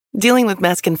Dealing with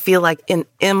mess can feel like an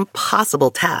impossible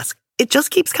task. It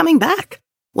just keeps coming back.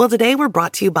 Well, today we're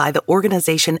brought to you by the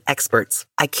organization experts,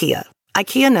 IKEA.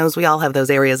 IKEA knows we all have those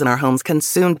areas in our homes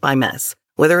consumed by mess,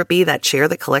 whether it be that chair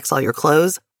that collects all your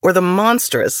clothes or the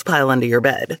monstrous pile under your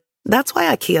bed. That's why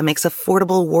IKEA makes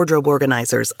affordable wardrobe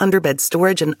organizers, underbed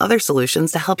storage, and other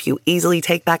solutions to help you easily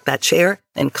take back that chair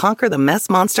and conquer the mess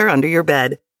monster under your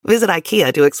bed. Visit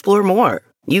IKEA to explore more.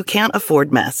 You can't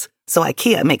afford mess, so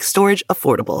IKEA makes storage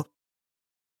affordable.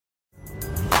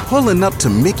 Pulling up to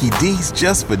Mickey D's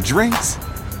just for drinks?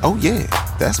 Oh yeah,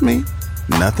 that's me.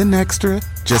 Nothing extra,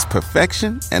 just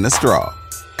perfection and a straw.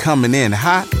 Coming in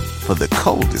hot for the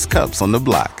coldest cups on the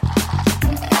block.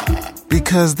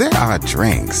 Because there are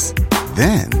drinks.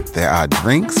 Then there are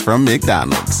drinks from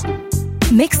McDonald's.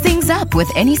 Mix things up with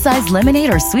any size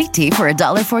lemonade or sweet tea for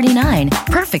 $1.49.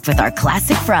 Perfect with our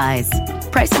classic fries.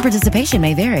 Price and participation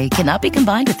may vary. Cannot be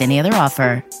combined with any other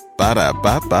offer.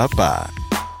 Ba-da-ba-ba-ba.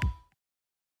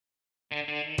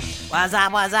 What's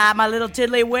up, my little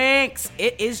tiddlywinks?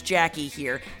 It is Jackie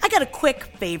here. I got a quick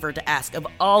favor to ask of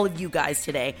all of you guys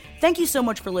today. Thank you so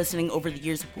much for listening over the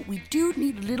years, but we do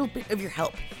need a little bit of your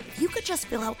help. If you could just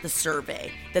fill out the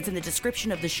survey that's in the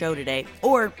description of the show today,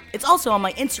 or it's also on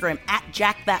my Instagram,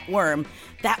 @JackThatWorm,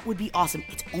 that would be awesome.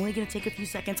 It's only going to take a few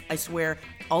seconds, I swear.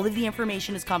 All of the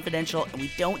information is confidential, and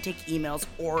we don't take emails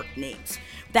or names.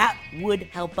 That would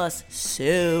help us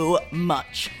so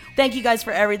much. Thank you guys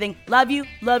for everything. Love you,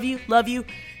 love you, love you.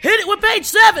 Hit it with page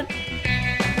 7.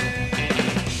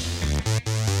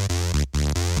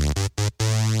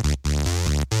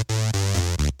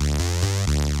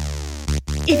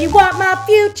 If you want my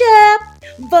future,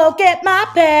 forget my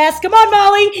past. Come on,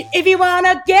 Molly. If you want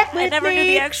to get with me, I never knew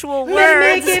the actual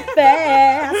words. Let's make it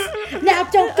fast. Now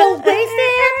don't go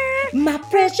wasting my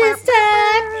precious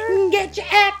time. Get your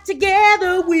act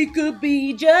together. We could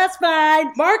be just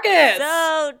fine. Marcus.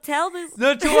 So tell me.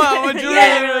 What you want? What you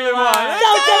really want?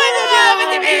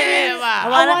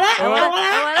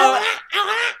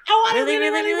 I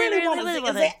really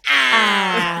want to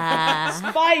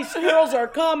Spice Girls are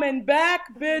coming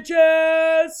back,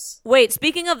 bitches. Wait,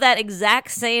 speaking of that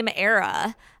exact same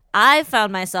era, I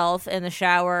found myself in the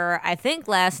shower, I think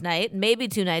last night, maybe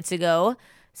 2 nights ago,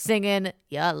 singing,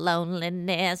 "Your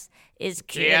loneliness is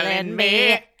killing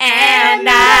me," and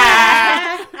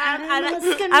I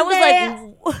was like,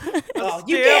 oh,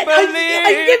 you can't.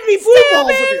 I give me blue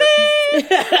balls over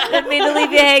here. Didn't mean to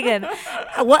leave you hanging.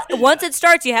 Once it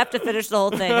starts, you have to finish the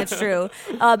whole thing. It's true.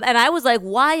 And I was like,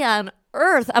 why on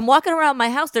earth? I'm walking around my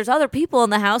house. There's other people in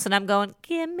the house, and I'm going,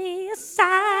 give me a sign.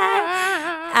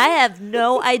 I have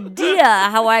no idea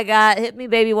how I got "Hit Me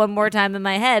Baby One More Time" in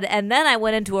my head. And then I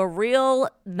went into a real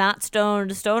not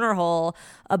stoned stoner hole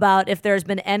about if there's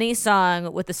been any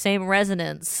song with the same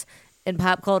resonance in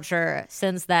pop culture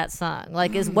since that song.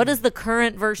 Like, what is the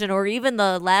current version, or even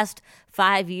the last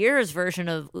 5 years version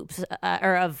of "Oops"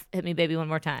 or of "Hit Me Baby One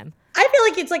More Time"? I feel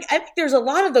like I think there's a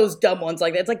lot of those dumb ones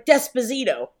like that. It's like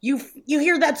Despacito. You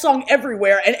hear that song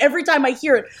everywhere, and every time I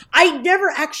hear it, I never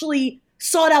actually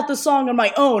sought out the song on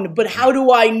my own. But how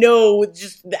do I know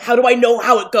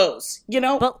how it goes? You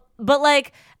know? But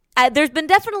like, there's been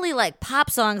definitely like pop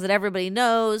songs that everybody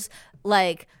knows,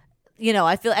 like. You know,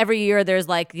 I feel every year there's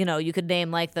like, you know, you could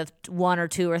name like the 1 or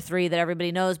 2 or 3 that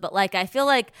everybody knows. But like, I feel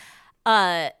like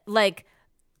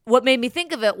what made me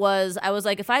think of it was I was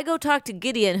like, if I go talk to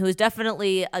Gideon, who's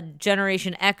definitely a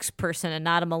Generation X person and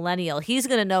not a millennial, he's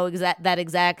going to know he's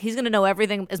going to know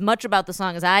everything as much about the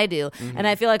song as I do. Mm-hmm. And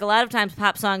I feel like a lot of times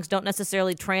pop songs don't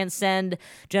necessarily transcend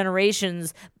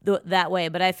generations that way.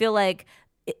 But I feel like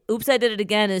 "Oops, I Did It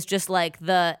Again" is just like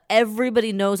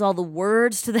everybody knows all the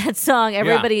words to that song.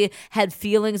 Everybody had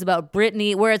feelings about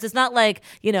Britney, whereas it's not like,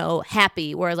 you know,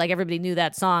 "Happy," whereas like everybody knew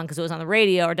that song because it was on the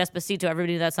radio, or Despacito,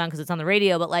 everybody knew that song because it's on the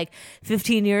radio. But like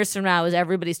 15 years from now, is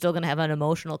everybody still going to have an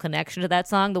emotional connection to that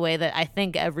song the way that I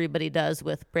think everybody does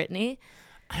with Britney?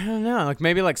 I don't know, like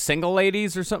maybe like "Single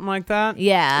Ladies" or something like that.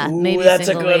 Yeah, Ooh, maybe that's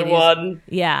Single a good Ladies. one.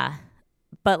 Yeah,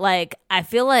 but like I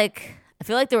feel like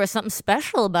there was something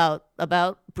special about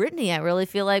Britney. I really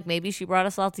feel like maybe she brought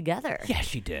us all together. Yeah,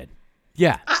 she did.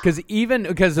 Yeah,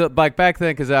 because like back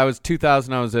then, because I was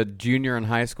 2000, I was a junior in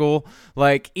high school.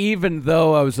 Like, even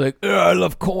though I was like, I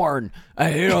love Korn, I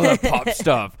hate all that pop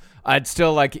stuff, I'd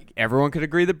still like, everyone could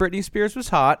agree that Britney Spears was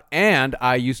hot, and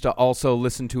I used to also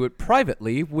listen to it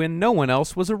privately when no one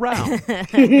else was around.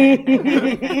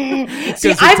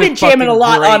 See, I've been jamming a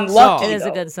lot on "Lucky." It is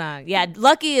a good song. Yeah,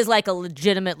 "Lucky" is like a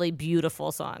legitimately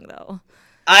beautiful song, though.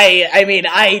 I mean,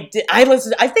 I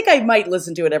listen. I think I might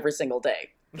listen to it every single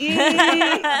day.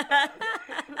 Yeah,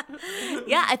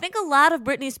 I think a lot of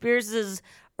Britney Spears'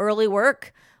 early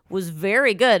work was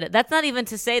very good. That's not even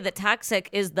to say that Toxic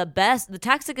is the best. The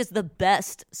Toxic is the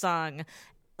best song.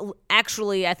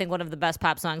 Actually, I think one of the best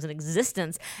pop songs in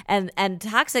existence. And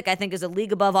Toxic, I think, is a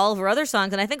league above all of her other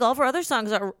songs. And I think all of her other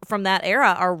songs from that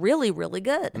era are really, really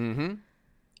good. Mm-hmm.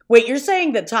 Wait, you're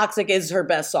saying that Toxic is her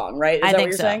best song, right? Is I that think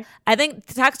what you're so. saying? I think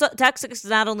Toxic is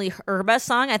not only her best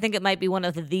song, I think it might be one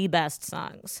of the best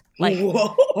songs. Like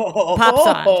pop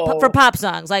songs. For pop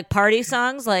songs, like party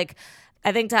songs. Like,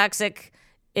 I think Toxic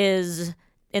is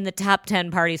in the top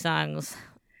 10 party songs.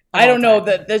 I don't know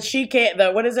that she can't.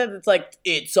 What is it? It's like,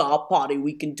 it's our party.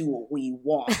 We can do what we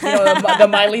want. You know, the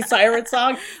Miley Cyrus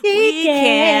song. We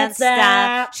can't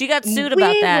stop. She got sued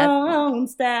about that. We won't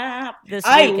stop. This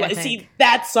week, I think. See,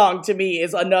 that song to me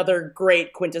is another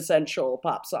great quintessential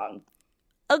pop song.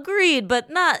 Agreed, but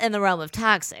not in the realm of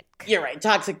Toxic. You're right.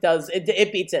 Toxic does.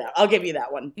 It beats it out. I'll give you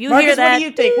that one. You Marcus, hear that? what do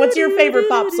you think? What's your favorite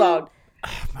pop song?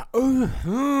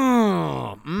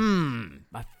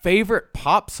 My favorite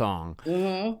pop song.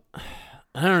 Mm-hmm.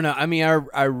 I don't know. I mean,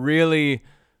 I really,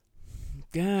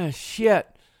 shit.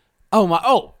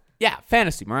 Oh yeah,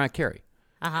 Fantasy, Mariah Carey.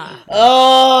 Oh,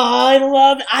 I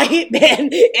love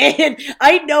and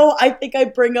I think I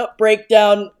bring up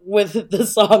Breakdown with the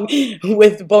song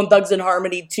with Bone Thugs and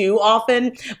Harmony too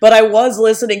often, but I was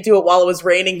listening to it while it was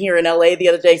raining here in LA the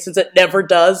other day, since it never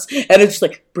does, and it's just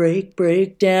like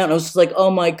break down. I was just like, oh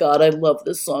my god, I love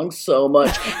this song so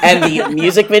much. And the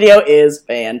music video is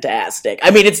fantastic.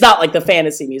 I mean, it's not like the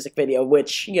Fantasy music video,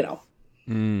 which, you know,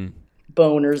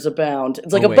 boners abound.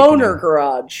 It's like Awakening. a boner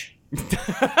garage.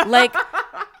 Like,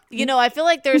 you know, I feel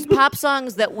like there's pop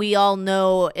songs that we all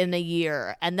know in a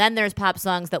year, and then there's pop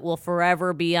songs that will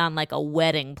forever be on like a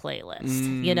wedding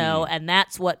playlist, you know, and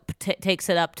that's what takes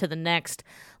it up to the next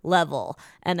level.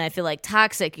 And I feel like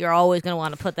Toxic, you're always going to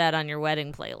want to put that on your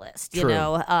wedding playlist, you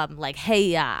know, like Hey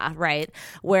Ya, right?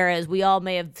 Whereas we all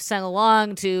may have sung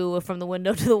along to From the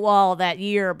Window to the Wall that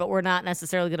year, but we're not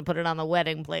necessarily going to put it on the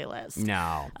wedding playlist.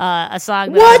 No. A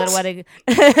song that was at a wedding.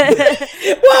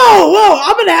 Whoa,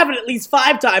 I'm going to have it at least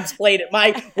 5 times played at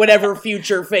my whatever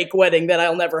future fake wedding that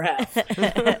I'll never have.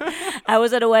 I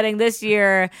was at a wedding this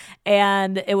year,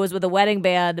 and it was with a wedding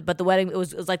band, but the wedding, it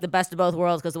was like the best of both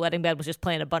worlds, because the wedding band was just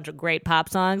playing a bunch of great pop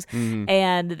songs,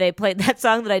 and they played that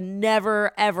song that I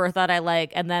never ever thought I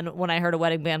liked, and then when I heard a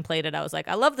wedding band played it, I was like,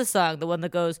 I love this song, the one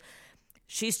that goes,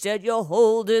 she said you're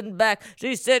holding back,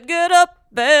 she said get up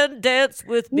and dance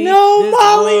with me, No, this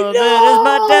Molly, woman no. is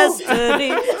my destiny.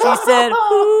 She said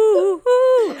ooh,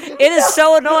 ooh. It is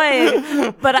so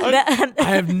annoying, but I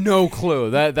have no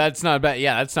clue. That's not bad.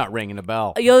 Yeah, that's not ringing a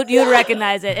bell. You'd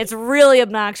recognize it. It's really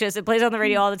obnoxious. It plays on the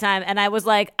radio all the time. And I was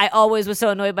like, I always was so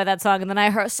annoyed by that song. And then I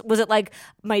heard, was it like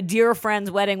my dear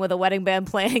friend's wedding with a wedding band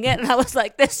playing it? And I was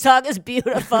like, this song is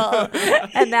beautiful.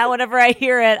 And now whenever I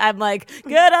hear it, I'm like,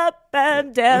 get up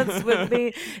and dance with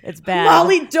me. It's bad.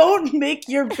 Molly, don't make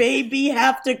your baby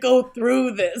have to go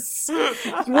through this.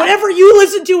 Whatever you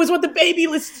listen to is what the baby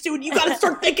listens to, and you got to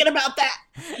start thinking about that.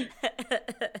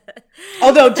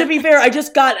 Although, to be fair, I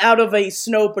just got out of a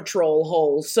Snow Patrol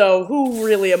hole, so who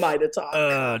really am I to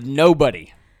talk?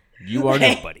 Nobody. You are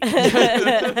nobody.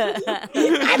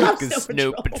 I love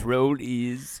Snow Patrol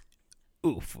is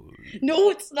awful. No,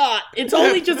 it's not. It's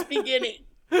only just beginning.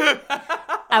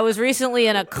 I was recently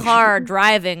in a car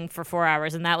driving for 4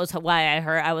 hours, and that was why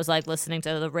I was like listening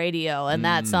to the radio, and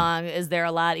that song is there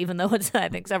a lot, even though it's I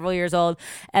think several years old,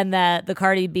 and that the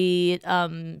Cardi B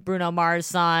Bruno Mars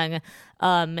song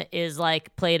is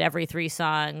like played every 3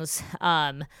 songs.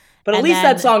 But at least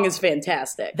that song is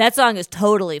fantastic. That song is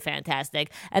totally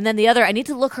fantastic. And then the other, I need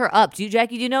to look her up.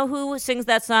 Jackie, do you know who sings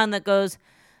that song that goes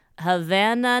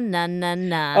Havana na na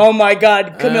na? Oh my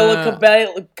God, Camila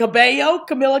Cabello?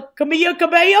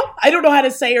 I don't know how to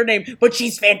say her name, but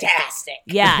she's fantastic.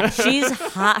 Yeah, she's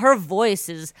hot. Her voice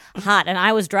is hot. And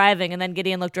I was driving, and then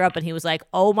Gideon looked her up, and he was like,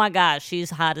 "Oh my gosh, she's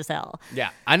hot as hell."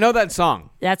 Yeah, I know that song.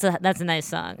 That's a nice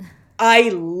song. I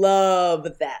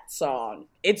love that song.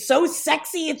 It's so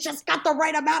sexy. It's just got the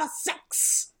right amount of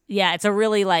sex. Yeah, it's a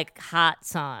really like hot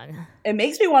song. It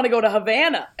makes me want to go to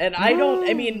Havana, and I don't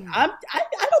think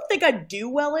I do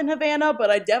well in Havana,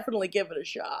 but I definitely give it a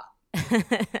shot.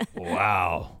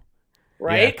 Wow.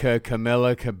 Right? Yeah,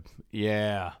 Camila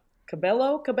Cabello?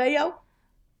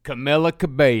 Camila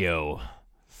Cabello.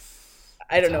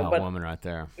 I don't That's know, a but hot woman right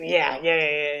there. yeah.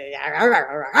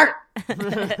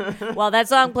 Well, that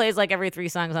song plays like every 3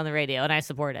 songs on the radio, and I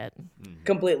support it.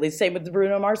 Completely. Same with the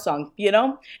Bruno Mars song, you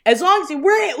know? As long as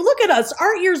look at us,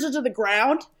 our ears are to the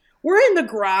ground. We're in the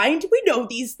grind. We know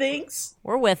these things.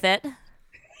 We're with it.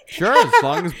 Sure, as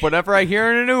long as whatever I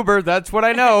hear in an Uber, that's what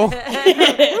I know.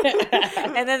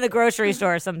 And then the grocery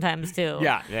store sometimes too.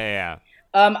 Yeah.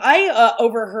 I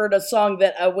overheard a song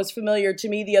that was familiar to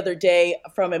me the other day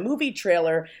from a movie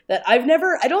trailer that I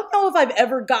don't know if I've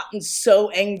ever gotten so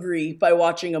angry by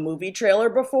watching a movie trailer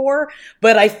before,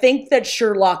 but I think that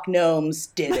Sherlock Gnomes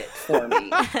did it for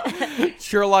me.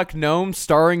 Sherlock Gnomes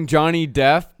starring Johnny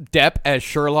Depp as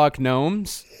Sherlock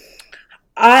Gnomes.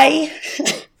 I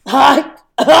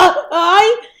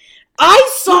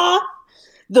saw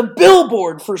the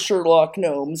billboard for Sherlock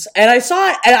Gnomes, and I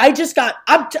saw it, and I just got,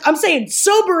 I'm saying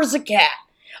sober as a cat.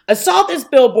 I saw this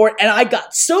billboard, and I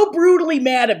got so brutally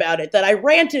mad about it that I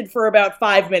ranted for about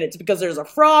 5 minutes because there's a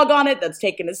frog on it that's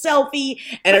taking a selfie,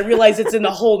 and I realized it's in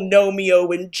the whole Romeo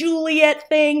and Juliet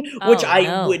thing, which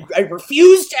I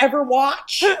refuse to ever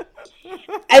watch.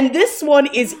 And this one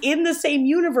is in the same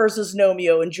universe as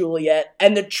Romeo and Juliet,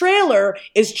 and the trailer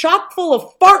is chock full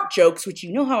of fart jokes, which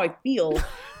you know how I feel.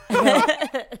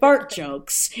 Fart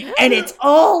jokes, and it's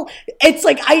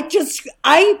like I just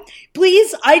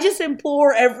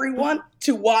implore everyone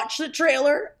to watch the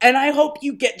trailer, and I hope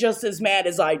you get just as mad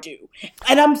as I do.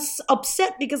 And I'm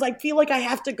upset because I feel like I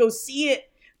have to go see it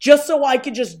just so I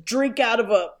can just drink out of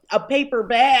a paper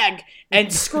bag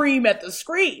and scream at the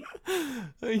screen.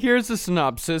 Here's the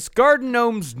synopsis. Garden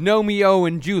Gnomes Romeo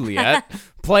and Juliet,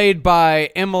 played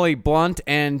by Emily Blunt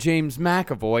and James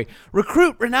McAvoy,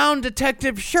 recruit renowned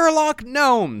detective Sherlock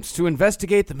Gnomes to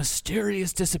investigate the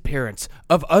mysterious disappearance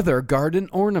of other garden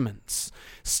ornaments.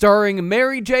 Starring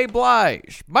Mary J.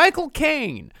 Blige, Michael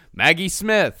Caine, Maggie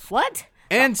Smith. What?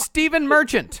 And Stephen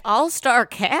Merchant. All-star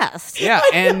cast. Yeah,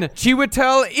 and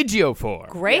Chiwetel Ejiofor.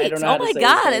 Great. Oh my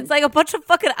God. It's like a bunch of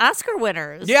fucking Oscar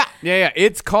winners. Yeah.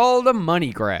 It's called a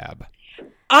money grab.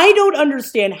 I don't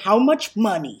understand how much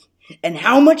money and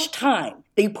how much time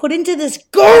they put into this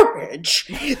garbage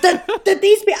that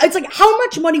these people, it's like, how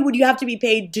much money would you have to be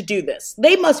paid to do this?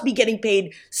 They must be getting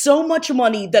paid so much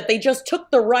money that they just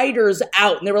took the writers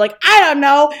out and they were like, I don't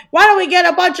know, why don't we get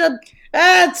a bunch of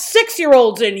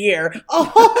 6-year-olds in here?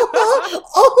 What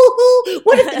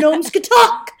if the gnomes could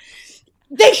talk?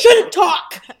 They shouldn't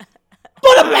talk.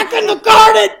 Put them back in the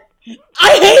garden.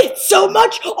 I hate it so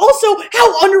much. Also,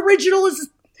 how unoriginal is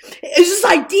this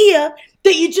idea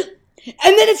that you just,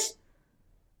 and then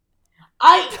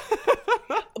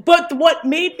but what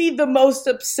made me the most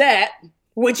upset,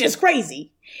 which is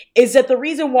crazy, is that the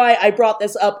reason why I brought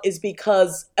this up is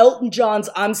because Elton John's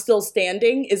I'm Still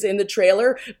Standing is in the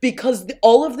trailer because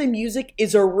all of the music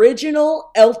is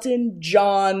original Elton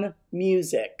John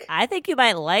music. I think you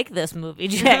might like this movie,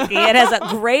 Jackie. It has a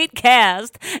great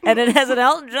cast, and it has an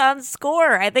Elton John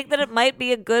score. I think that it might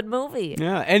be a good movie.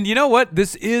 Yeah, and you know what?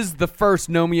 This is the first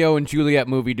Romeo and Juliet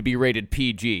movie to be rated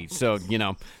PG, so,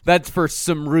 that's for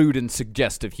some rude and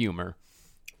suggestive humor.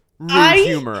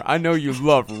 Humor. I know you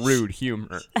love rude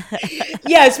humor.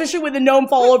 Yeah, especially when the gnome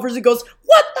fall over and goes,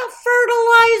 what the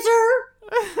fertilizer?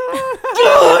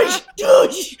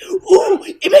 Dude, ooh,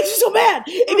 it makes me so mad.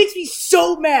 It makes me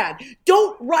so mad.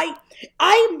 Don't write.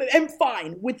 I am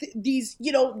fine with these,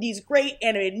 these great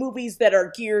animated movies that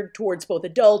are geared towards both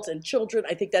adults and children.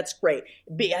 I think that's great.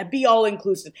 Be all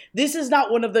inclusive. This is not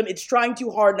one of them. It's trying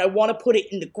too hard, and I want to put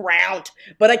it in the ground,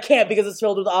 but I can't because it's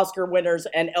filled with Oscar winners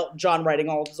and Elton John writing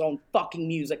all of his own fucking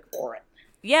music for it.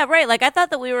 Yeah, right. Like, I thought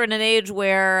that we were in an age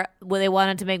where they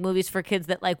wanted to make movies for kids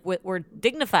that, like, were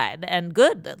dignified and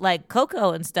good, like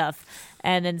Coco and stuff.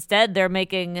 And instead, they're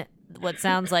making what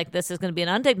sounds like this is going to be an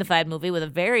undignified movie with a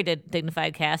very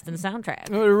dignified cast and soundtrack.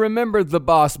 Remember, The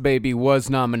Boss Baby was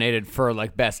nominated for,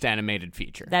 Best Animated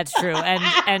Feature. That's true.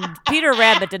 And Peter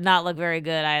Rabbit did not look very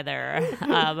good either.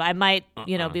 I might,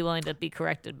 be willing to be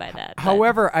corrected by that.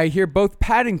 However, I hear both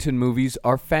Paddington movies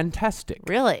are fantastic.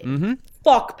 Really? Mm-hmm.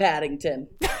 Fuck Paddington.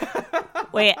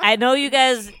 Wait, I know you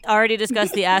guys already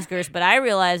discussed the Oscars, but I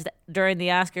realized during the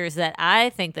Oscars that I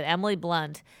think that Emily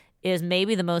Blunt is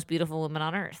maybe the most beautiful woman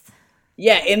on earth.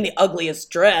 Yeah, in the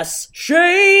ugliest dress.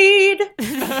 Shade!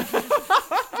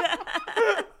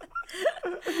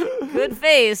 Good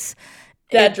face.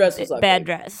 That dress was ugly. Bad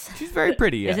dress. She's very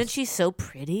pretty, yes. Isn't she so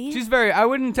pretty? She's very, I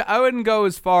wouldn't go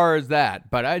as far as that,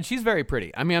 but she's very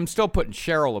pretty. I mean, I'm still putting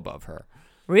Cheryl above her.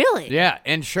 Really? Yeah,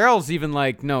 and Cheryl's even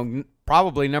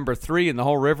probably number 3 in the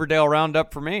whole Riverdale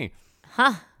roundup for me.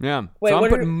 Huh. Yeah. Wait, so I'm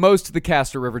putting most of the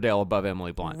cast of Riverdale above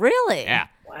Emily Blunt. Really? Yeah.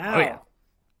 Wow. Oh, yeah.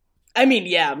 I mean,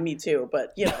 yeah, me too,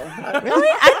 but, Really?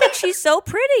 I think she's so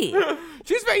pretty.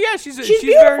 She's very, yeah, she's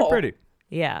beautiful. very pretty.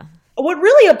 Yeah. What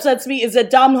really upsets me is that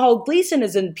Domhnall Gleeson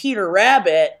is in Peter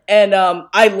Rabbit, and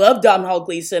I love Domhnall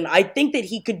Gleeson. I think that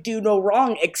he could do no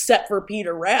wrong except for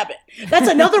Peter Rabbit. That's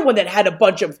another one that had a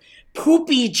bunch of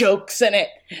poopy jokes in it,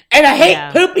 and I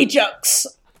hate poopy jokes.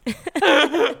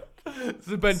 It's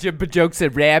a bunch of jokes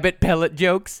and rabbit pellet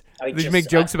jokes. They make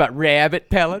jokes about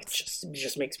rabbit pellets. It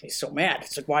just makes me so mad.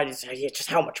 It's like, why does just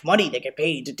how much money they get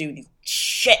paid to do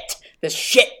the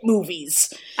shit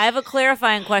movies? I have a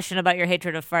clarifying question about your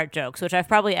hatred of fart jokes, which I've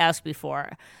probably asked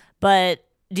before. But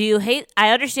do you hate? I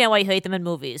understand why you hate them in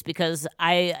movies, because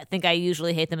I think I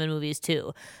usually hate them in movies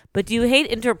too. But do you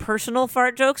hate interpersonal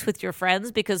fart jokes with your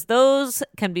friends? Because those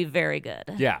can be very good.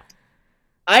 Yeah.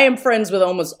 I am friends with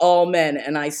almost all men,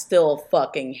 and I still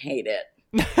fucking hate it.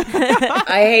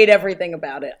 I hate everything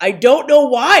about it. I don't know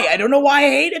why. I don't know why I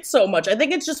hate it so much. I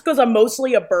think it's just because I'm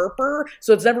mostly a burper,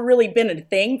 so it's never really been a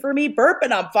thing for me.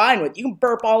 Burping, I'm fine with. You can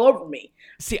burp all over me.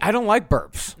 See, I don't like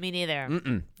burps. Me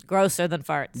neither. Grosser than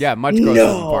farts. Yeah, much grosser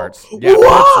than farts. Yeah, why?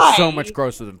 Burps are so much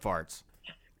grosser than farts.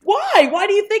 Why? Why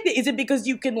do you think that? Is it because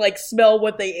you can smell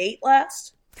what they ate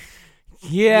last?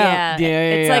 Yeah.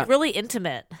 It's like really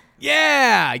intimate.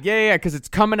 Yeah, because it's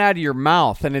coming out of your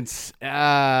mouth, and it's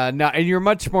and you're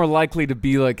much more likely to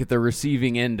be at the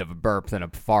receiving end of a burp than a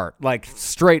fart,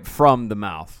 straight from the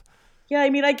mouth. Yeah, I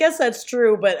mean, I guess that's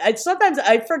true, but sometimes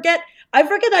I forget. I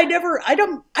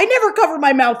never cover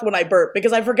my mouth when I burp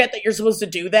because I forget that you're supposed to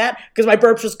do that because my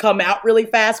burps just come out really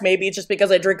fast. Maybe it's just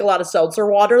because I drink a lot of seltzer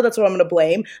water. That's what I'm going to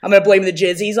blame. I'm going to blame the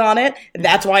jizzies on it, and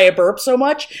that's why I burp so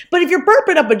much. But if you're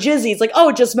burping up a jizzy, it's like, oh,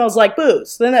 it just smells like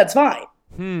booze. Then that's fine.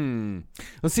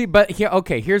 Let's see, but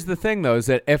here's the thing though, is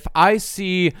that if I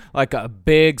see a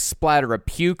big splatter of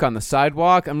puke on the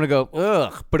sidewalk, I'm gonna go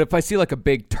ugh. But if I see a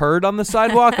big turd on the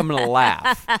sidewalk, I'm gonna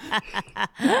laugh.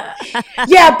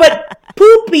 Yeah, but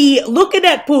looking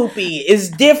at poopy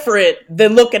is different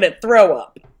than looking at throw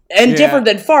up, and different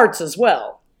than farts as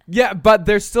well. Yeah, but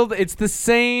it's the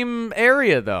same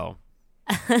area though.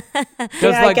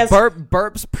 Because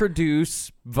burps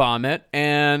produce vomit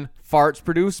and farts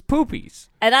produce poopies.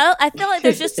 And I feel like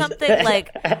there's just something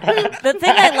the thing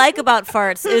I like about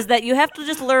farts is that you have to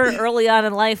just learn early on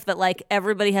in life that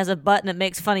everybody has a butt and it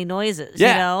makes funny noises, you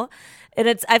know? And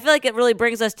I feel like it really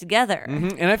brings us together.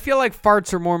 Mm-hmm. And I feel like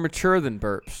farts are more mature than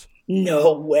burps.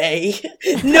 No way.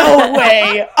 No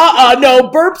way. No,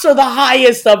 burps are the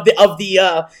highest of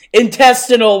the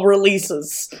intestinal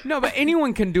releases. No, but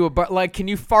anyone can do a burp. Can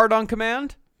you fart on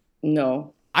command?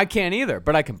 No. I can't either,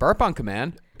 but I can burp on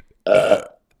command. And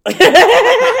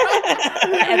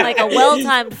a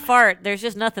well-timed fart, there's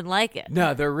just nothing like it.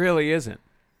 No, there really isn't.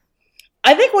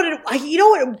 I think what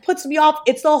it puts me off,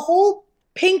 it's the whole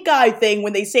pink eye thing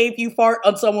when they say if you fart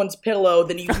on someone's pillow,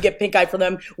 then you can get pink eye from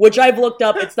them, which I've looked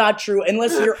up. It's not true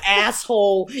unless your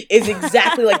asshole is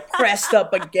exactly pressed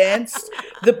up against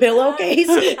the pillowcase.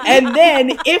 And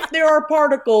then if there are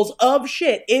particles of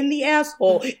shit in the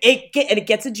asshole, it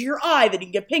gets into your eye, then you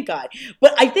can get pink eye.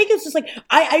 But I think it's just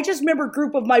I just remember a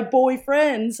group of my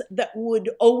boyfriends that would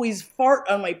always fart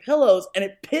on my pillows, and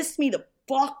it pissed me the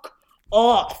fuck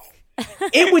off.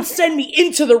 It would send me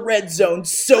into the red zone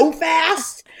so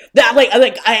fast that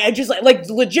I just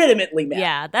legitimately mad.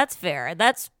 Yeah, that's fair.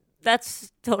 That's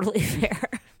totally fair.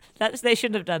 They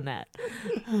shouldn't have done that.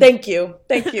 Thank you.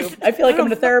 I feel like I'm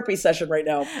in a therapy session right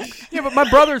now. Yeah, but my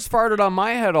brothers farted on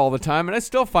my head all the time, and I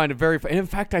still find it very funny. In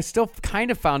fact, I still kind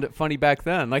of found it funny back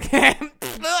then.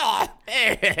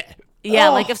 Yeah,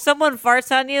 if someone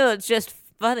farts on you, it's just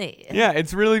funny. Yeah,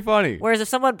 it's really funny. Whereas if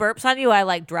someone burps on you,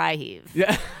 I dry heave.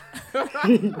 Yeah.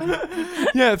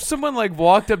 Yeah, if someone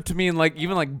walked up to me and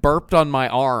even burped on my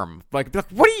arm, what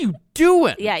are you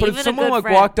doing? Yeah, but even if someone a good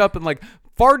friend walked up and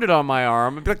farted on my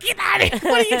arm, I'd be get out of here!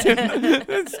 What are you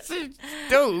doing?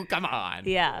 Dude, come on.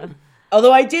 Yeah.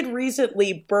 Although I did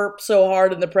recently burp so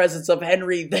hard in the presence of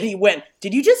Henry that he went,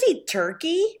 "Did you just eat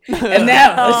turkey?" And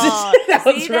that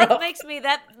was rough. That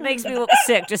makes me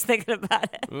sick just thinking about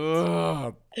it.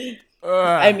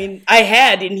 I mean, I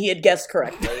had, and he had guessed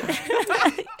correctly.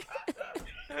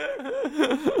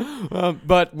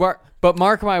 But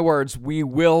mark my words, we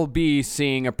will be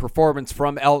seeing a performance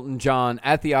from Elton John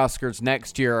at the Oscars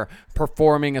next year,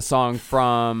 performing a song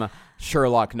from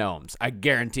Sherlock Gnomes. I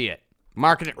guarantee it.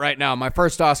 Marking it right now. My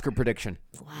first Oscar prediction.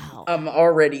 Wow. I'm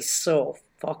already so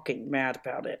fucking mad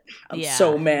about it. I'm Yeah.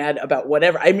 so mad about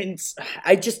whatever. I mean,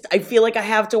 I feel like I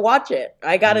have to watch it.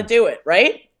 I got to do it,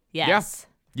 right? Yes.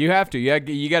 Yeah, you have to.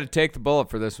 You got to take the bullet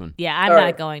for this one. Yeah, I'm All not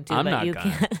right. going to, I'm but not you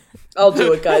gonna. can. I'll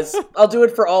do it, guys. I'll do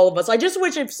it for all of us. I just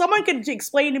wish if someone could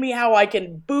explain to me how I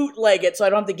can bootleg it so I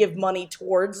don't have to give money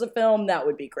towards the film, that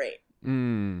would be great.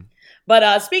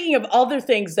 But speaking of other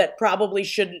things that probably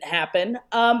shouldn't happen,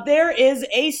 there is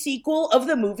a sequel of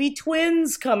the movie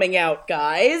Twins coming out,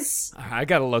 guys. I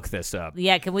gotta look this up.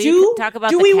 Yeah, can we talk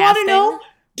about do the we want casting? to know?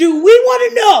 Do we want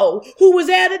to know who was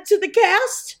added to the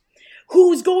cast?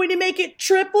 Who's going to make it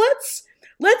triplets?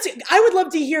 I would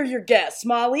love to hear your guess.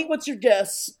 Molly, what's your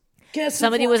guess?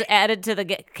 Somebody was added to the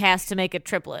cast to make it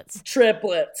triplets.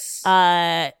 Triplets.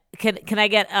 Can I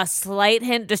get a slight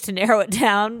hint just to narrow it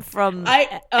down from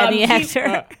any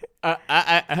actor?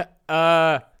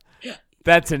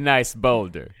 That's a nice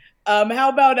boulder. How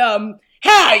about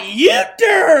how you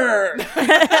doing?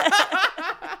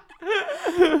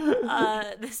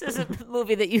 This is a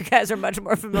movie that you guys are much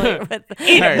more familiar with.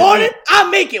 In the morning,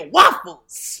 I'm making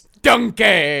waffles.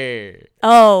 Donkey.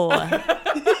 Oh,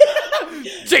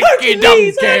 Chicky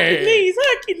donkey. Hercules.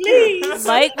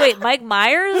 Mike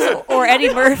Myers or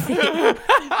Eddie Murphy?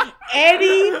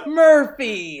 Eddie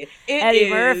Murphy. Eddie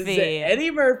Murphy.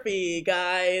 Eddie Murphy,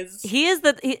 guys. He's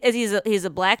a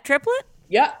black triplet.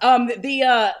 Yeah.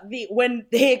 When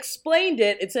they explained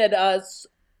it, it said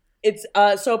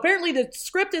so apparently the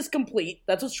script is complete.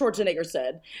 That's what Schwarzenegger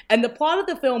said. And the plot of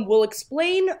the film will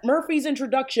explain Murphy's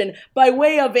introduction by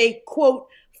way of a, quote,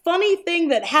 funny thing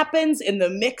that happens in the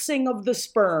mixing of the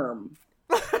sperm.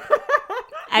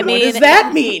 What does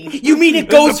that mean? You mean it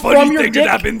goes from your dick? That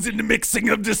happens in the mixing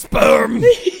of the sperm.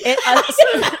 What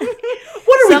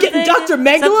are we getting Dr.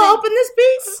 Mengele up in this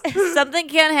piece? Something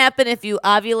can happen if you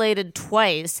ovulated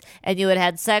twice and you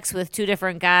had sex with two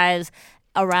different guys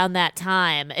around that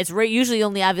time. It's usually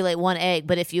only ovulate one egg,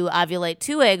 but if you ovulate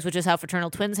two eggs, which is how fraternal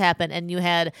twins happen, and you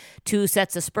had two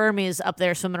sets of spermies up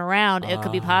there swimming around, it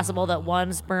could be possible that one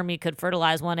spermie could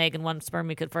fertilize one egg and one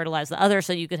spermie could fertilize the other,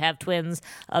 so you could have twins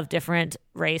of different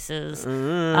races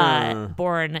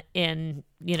born in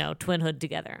twinhood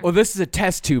together. Well, this is a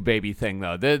test tube baby thing,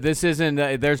 though. This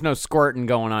isn't. There's no squirting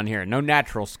going on here. No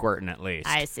natural squirting, at least.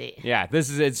 I see. Yeah,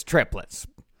 it's triplets.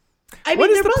 I mean, what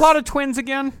is the plot of Twins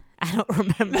again? I don't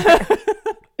remember.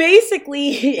 Basically,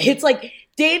 it's like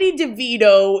Danny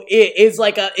DeVito is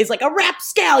like a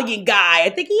rapscallion guy.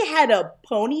 I think he had a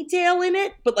ponytail in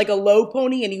it, but like a low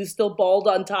pony, and he was still bald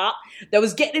on top. That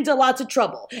was getting into lots of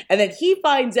trouble. And then he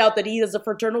finds out that he has a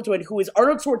fraternal twin who is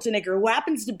Arnold Schwarzenegger, who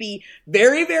happens to be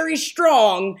very, very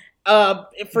strong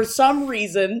for some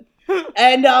reason.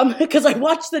 And because I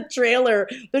watched the trailer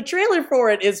for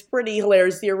it is pretty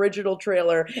hilarious, the original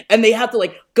trailer, and they have to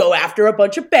like go after a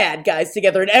bunch of bad guys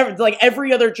together, and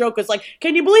every other joke is like,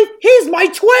 can you believe he's my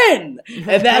twin?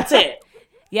 And that's it.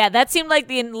 Yeah, that seemed like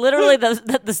the tagline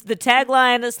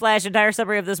 / entire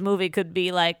summary of this movie could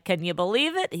be like, can you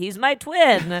believe it? He's my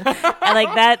twin. And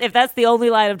like that, if that's the only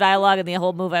line of dialogue in the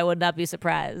whole movie, I would not be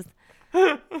surprised.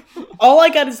 All I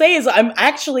gotta say is I'm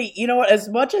actually, as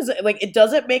much as like it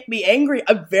doesn't make me angry,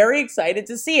 I'm very excited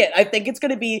to see it. I think it's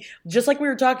gonna be just like we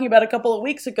were talking about a couple of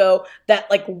weeks ago, that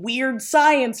like weird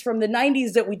science from the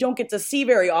 90s that we don't get to see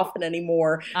very often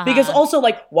anymore. Because also,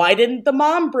 like, why didn't the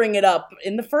mom bring it up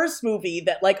in the first movie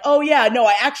that like, oh yeah, no,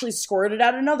 I actually squirted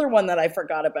out another one that I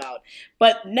forgot about.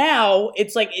 But now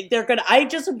it's like I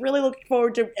just am really looking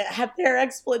forward to have their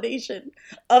explanation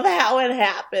of how it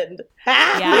happened.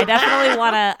 Yeah, I definitely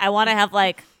want to have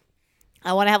like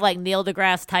Neil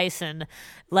deGrasse Tyson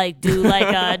do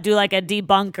a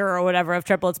debunker or whatever of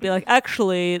triplets, be like,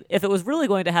 actually, if it was really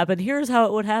going to happen, here's how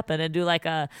it would happen, and do like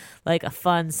a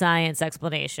fun science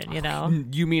explanation,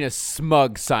 You mean a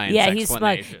smug science explanation? He's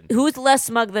smug. Who's less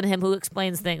smug than him? Who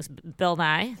explains things? Bill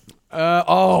Nye?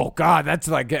 Oh God, that's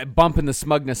like bumping the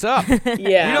smugness up.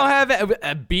 Yeah. You don't have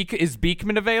is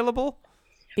Beekman available?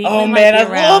 Beekman oh man, I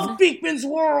around. love Beekman's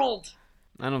World.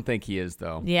 I don't think he is,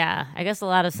 though. Yeah, I guess a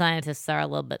lot of scientists are a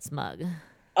little bit smug.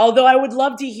 Although I would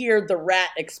love to hear the rat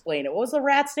explain it. What was the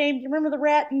rat's name? Do you remember the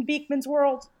rat in Beekman's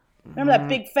World? Remember that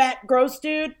big, fat, gross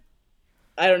dude?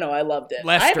 I don't know. I loved it.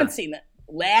 Lester. I haven't seen that.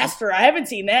 Lester. I haven't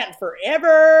seen that in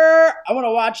forever. I want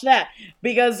to watch that.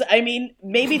 Because, I mean,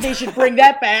 maybe they should bring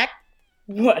that back.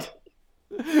 What?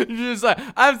 You're just like,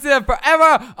 I've seen it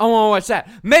forever. I want to watch that.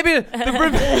 Maybe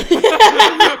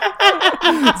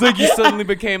it's like you suddenly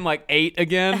became like 8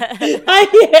 again. I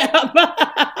am.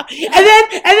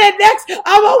 and then next,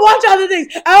 I'm gonna watch other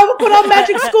things. I'm gonna put on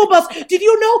Magic School Bus. Did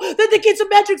you know that the kids of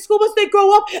Magic School Bus, they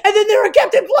grow up and then they're a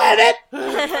Captain Planet?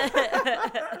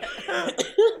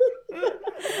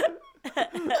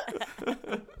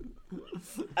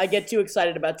 I get too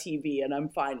excited about TV, and I'm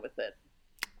fine with it.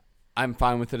 I'm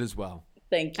fine with it as well.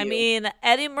 Thank you. I mean,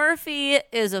 Eddie Murphy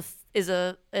is is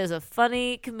a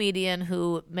funny comedian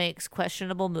who makes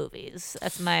questionable movies.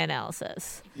 That's my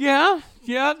analysis. Yeah.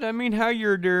 I mean, how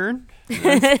you're doing?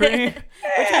 That's pretty.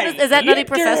 Is that Nutty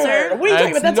Professor? What are you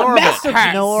talking about? That's Norbit. a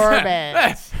masterpiece.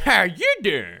 Norbit. How you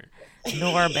doing?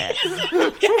 Norbit.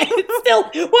 It's still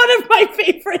one of my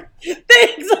favorite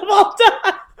things of all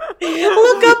time.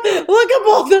 Look up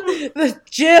all the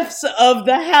gifs of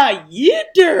the how you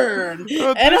doing,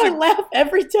 and I laugh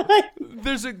every time.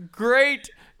 There's a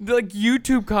great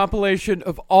YouTube compilation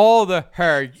of all the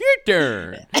how you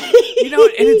doing. And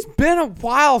it's been a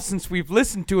while since we've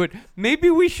listened to it. Maybe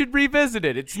we should revisit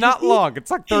it. It's not long. It's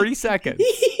like 30 seconds.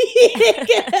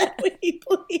 Can we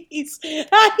please?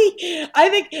 I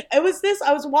think it was this.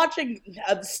 I was watching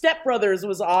Step Brothers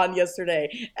was on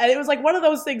yesterday, and it was like one of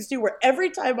those things too, where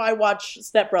every time I watch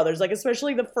Step Brothers, like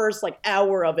especially the first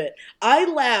hour of it, I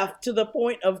laugh to the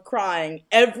point of crying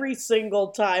every single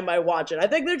time I watch it. I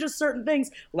think there's just certain things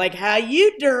like how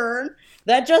you doing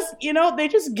that just they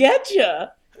just get you.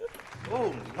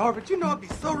 Oh, Norbert, it'd be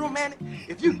so romantic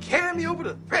if you carry me over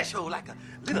the threshold like a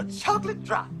little chocolate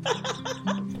drop.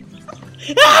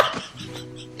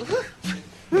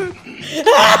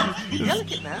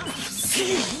 Delicate now.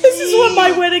 This is what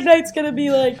my wedding night's gonna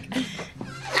be like.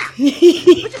 Put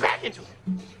your back into it.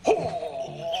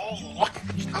 Oh,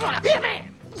 come on, be a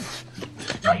man.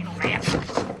 You ain't no man.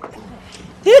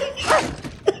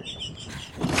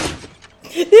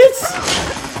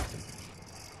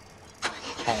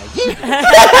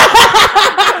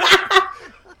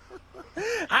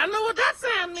 I know what that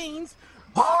sound means.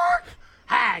 Bark.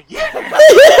 Hi, yeah.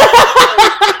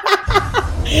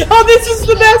 Oh, this is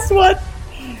the best one.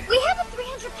 We have a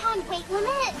 300-pound weight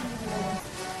limit.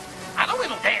 I don't weigh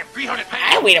no damn 300 pounds.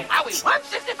 I weigh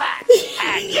 165.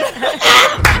 Hi, you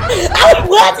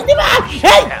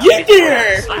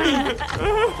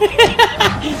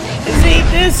See,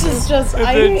 this is just. And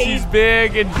I then hate. she's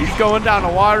big and she's going down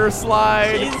a water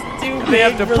slide. She's too big. They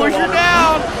have to for the push her water.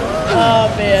 down. Oh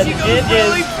man, She it goes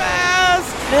really is. fast.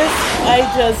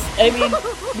 I mean,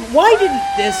 why didn't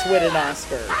this win an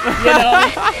Oscar?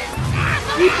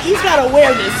 He's got to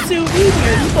wear this suit. He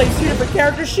plays two different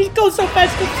characters. She goes so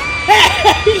fast.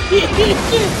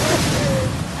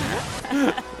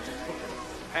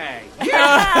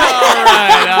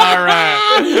 All right.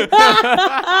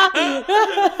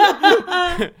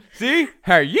 See?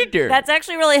 How you doing? That's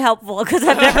actually really helpful because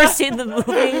I've never seen the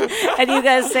movie, and you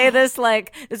guys say this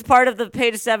like it's part of the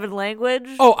page 7 language.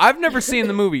 Oh, I've never seen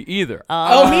the movie either.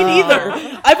 Oh, me neither.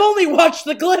 I've only watched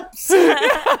the clips.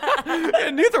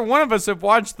 And neither one of us have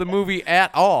watched the movie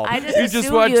at all. I just You just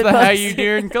assumed watched you the had How both You seen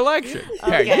Doing collection.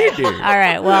 How Okay. you doing? All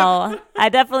right. Well, I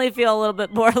definitely feel a little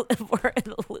bit more in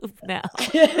the loop now.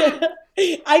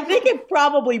 I think it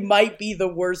probably might be the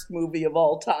worst movie of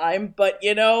all time, but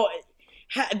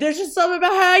there's just something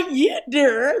about how you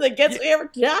do that gets me every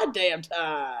goddamn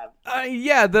time.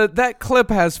 Yeah, that clip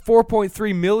has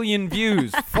 4.3 million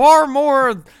views. Far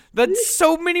more. That's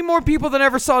so many more people than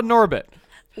ever saw Norbit.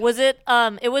 Was it?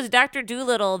 It was Dr.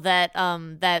 Dolittle that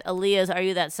that Aaliyah's "Are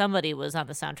You That Somebody" was on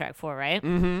the soundtrack for, right?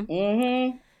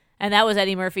 Mm-hmm. And that was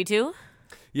Eddie Murphy too.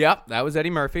 Yep, that was Eddie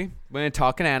Murphy. We're going to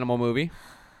talk an animal movie.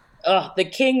 The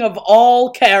king of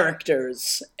all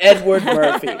characters, Edward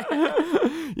Murphy.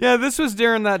 Yeah, this was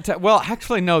during that time. Well,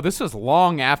 actually, no, this was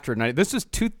long after. This was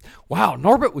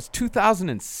Norbit was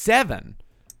 2007.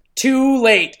 Too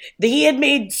late. He had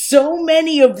made so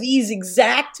many of these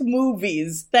exact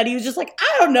movies that he was just like,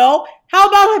 I don't know. How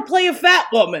about I play a fat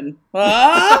woman?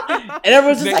 Huh? And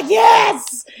everyone's just like,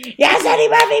 yes! Yes, Eddie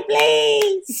Murphy,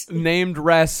 please! Named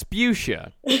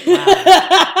Rasputia.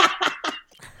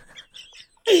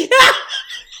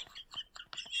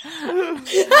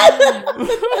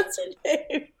 That's her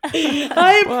name.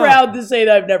 I am proud to say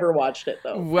that I've never watched it,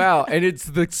 though. Wow, and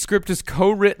the script is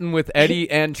co-written with Eddie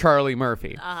and Charlie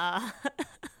Murphy.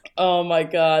 Oh my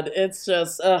god, it's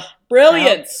just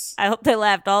brilliance. I hope they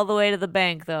laughed all the way to the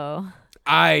bank, though.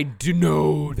 I do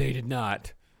know they did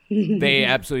not. They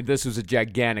absolutely. This was a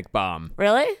gigantic bomb.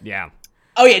 Really? Yeah.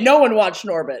 Oh yeah, no one watched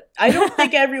Norbit. I don't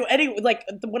think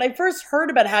when I first heard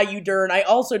about How You Dern, I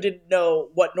also didn't know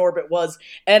what Norbit was,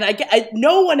 and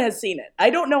no one has seen it. I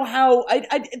don't know how.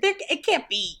 It can't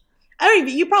be.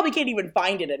 You probably can't even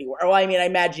find it anywhere. Oh, I mean, I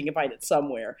imagine you can find it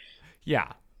somewhere.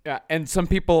 Yeah. Yeah, and some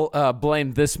people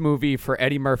blame this movie for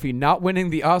Eddie Murphy not winning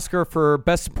the Oscar for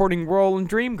Best Supporting Role in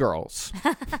Dreamgirls.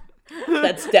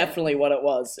 That's definitely what it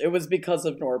was. It was because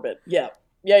of Norbit. Yeah.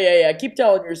 Keep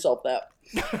telling yourself that.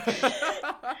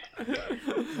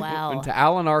 Wow. Went to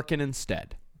Alan Arkin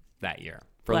instead that year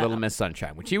for Wow. Little Miss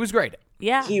Sunshine, which he was great at.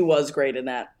 Yeah. He was great in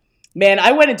that. Man,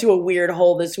 I went into a weird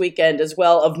hole this weekend as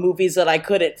well of movies that I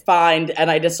couldn't find,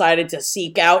 and I decided to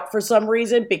seek out for some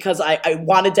reason because I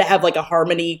wanted to have like a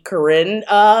Harmony Korine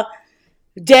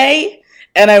day,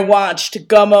 and I watched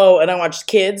Gummo and I watched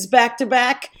Kids back to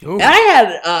back. And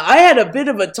I had a bit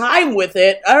of a time with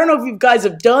it. I don't know if you guys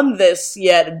have done this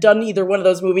yet, done either one of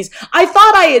those movies. I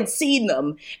thought I had seen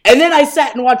them, and then I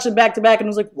sat and watched them back to back, and I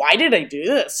was like, why did I do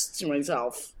this to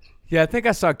myself? Yeah, I think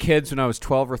I saw Kids when I was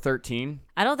 12 or 13.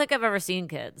 I don't think I've ever seen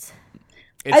Kids.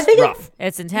 It's rough.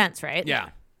 It's intense, right? Yeah.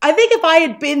 I think if I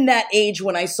had been that age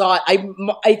when I saw it,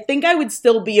 I think I would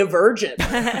still be a virgin.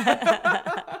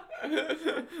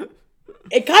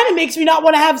 It kind of makes me not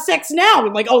want to have sex now.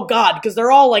 I'm like, oh God, because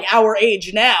they're all like our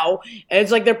age now, and it's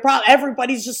like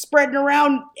everybody's just spreading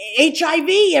around HIV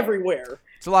everywhere.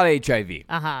 It's a lot of HIV.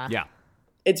 Uh-huh. Yeah.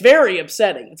 It's very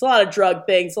upsetting. It's a lot of drug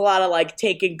things, a lot of like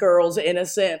taking girls'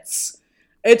 innocence.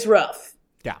 It's rough.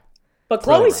 Yeah. But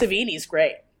Chloe really rough. Savini's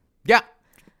great. Yeah.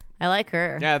 I like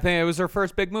her. Yeah, I think it was her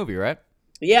first big movie, right?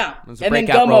 Yeah. was a And then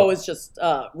breakout Gummo role. is just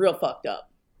real fucked up.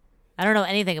 I don't know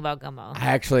anything about Gummo. I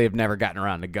actually have never gotten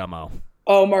around to Gummo.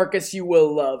 Oh, Marcus, you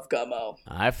will love Gummo.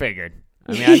 I figured.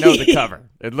 I mean, I know the cover.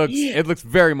 It looks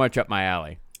very much up my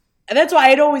alley. And that's why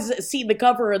I'd always seen the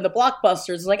cover in the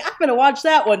blockbusters. Like, I'm gonna watch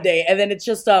that one day. And then it's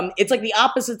just it's like the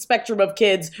opposite spectrum of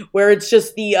Kids, where it's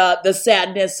just the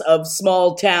sadness of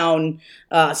small town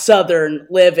southern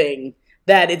living.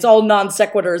 That it's all non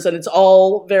sequiturs and it's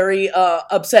all very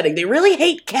upsetting. They really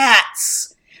hate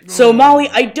cats. So Molly,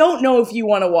 I don't know if you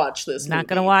want to watch this. Not movie.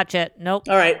 gonna watch it. Nope.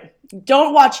 All right,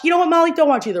 don't watch. You know what, Molly? Don't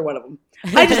watch either one of them.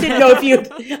 I just didn't know if you. I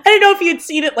didn't know if you'd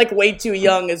seen it like way too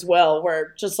young as well.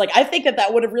 Where just like I think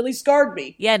that would have really scarred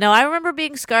me. Yeah, no, I remember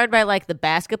being scarred by like the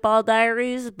Basketball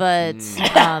Diaries, but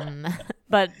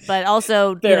but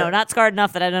also Fair. not scarred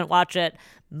enough that I didn't watch it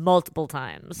multiple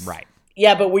times. Right.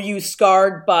 Yeah, but were you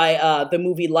scarred by the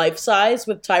movie Life Size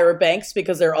with Tyra Banks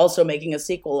because they're also making a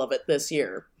sequel of it this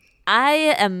year? I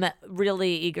am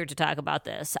really eager to talk about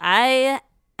this. I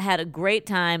had a great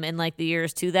time in like the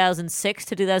years 2006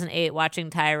 to 2008 watching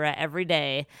Tyra every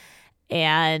day,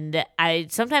 and I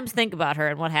sometimes think about her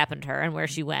and what happened to her and where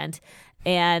she went,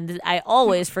 and I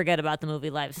always forget about the movie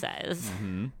Life Size.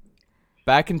 Mm-hmm.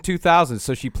 Back in 2000,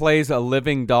 so she plays a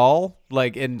living doll,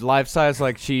 like in Life Size,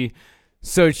 like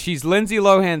so she's Lindsay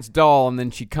Lohan's doll, and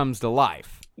then she comes to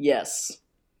life. Yes.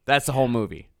 That's the whole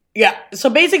movie. Yeah, so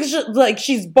basically, like,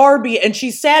 she's Barbie, and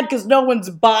she's sad because no one's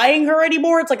buying her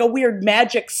anymore. It's like a weird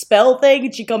magic spell thing,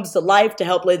 and she comes to life to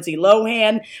help Lindsay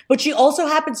Lohan. But she also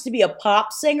happens to be a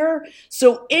pop singer.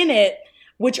 So in it,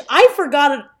 which I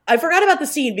forgot about the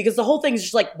scene because the whole thing is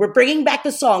just like, we're bringing back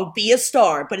the song Be a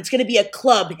Star, but it's going to be a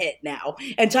club hit now.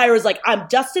 And Tyra's like, I'm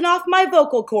dusting off my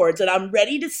vocal cords, and I'm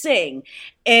ready to sing.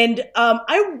 And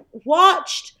I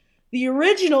watched the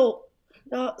original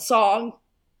song,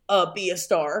 Be a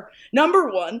Star. Number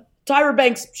one, Tyra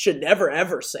Banks should never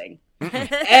ever sing.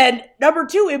 And number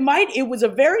two, it was a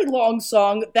very long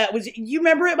song that was, you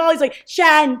remember it, Molly's like,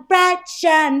 shine bright,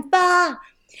 shine far,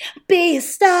 be a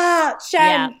star,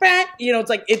 shine bright. It's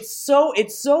like, it's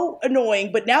so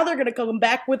annoying, but now they're going to come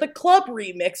back with a club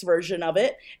remix version of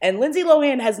it. And Lindsay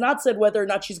Lohan has not said whether or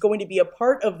not she's going to be a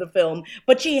part of the film,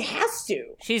 but she has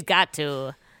to. She's got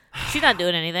to. She's not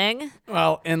doing anything.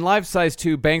 Well, in Life Size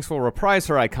 2, Banks will reprise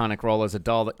her iconic role as a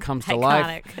doll that comes to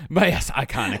life. But yes,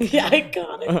 iconic. Yeah,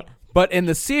 iconic. But in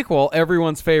the sequel,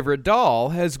 everyone's favorite doll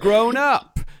has grown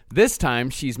up. This time,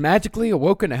 she's magically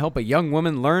awoken to help a young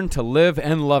woman learn to live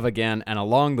and love again, and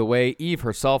along the way, Eve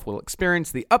herself will experience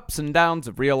the ups and downs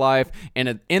of real life in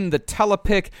the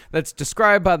telepic that's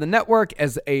described by the network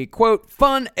as a, quote,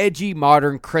 fun, edgy,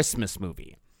 modern Christmas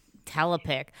movie.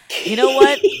 Telepic. You know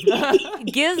what?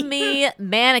 Give me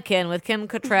Mannequin with Kim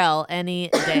Cattrall any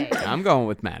day. I'm going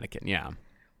with Mannequin, yeah.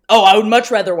 Oh, I would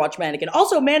much rather watch Mannequin.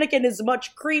 Also, Mannequin is a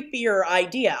much creepier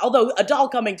idea. Although a doll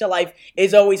coming to life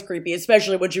is always creepy,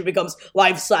 especially when she becomes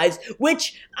life-size,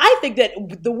 which I think that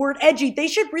the word edgy, they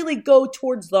should really go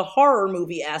towards the horror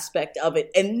movie aspect of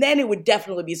it, and then it would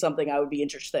definitely be something I would be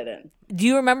interested in. Do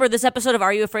you remember this episode of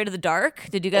Are You Afraid of the Dark?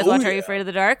 Did you guys watch Are You Afraid of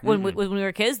the Dark when we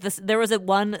were kids? There was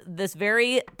this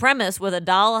very premise with a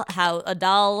doll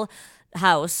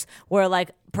house where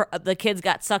like the kids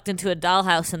got sucked into a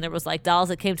dollhouse and there was like dolls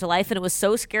that came to life, and it was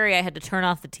so scary I had to turn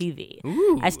off the TV.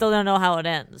 Ooh. I still don't know how it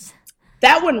ends.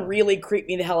 That one really creeped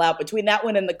me the hell out. Between that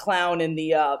one and the clown in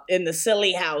the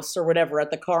silly house or whatever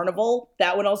at the carnival,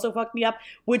 that one also fucked me up.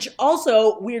 Which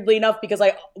also, weirdly enough, because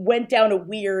I went down a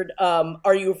weird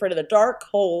Are You Afraid of the Dark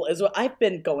hole as well. I've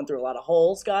been going through a lot of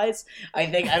holes, guys. I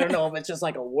don't know if it's just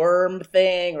like a worm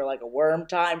thing or like a worm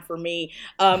time for me.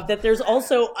 That there's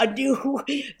also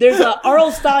there's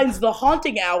R.L. Stein's The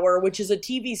Haunting Hour, which is a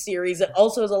TV series that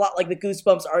also is a lot like the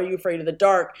Goosebumps Are You Afraid of the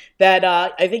Dark, that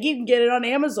I think you can get it on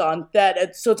Amazon.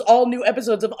 So it's all new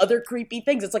episodes of other creepy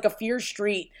things. It's like a Fear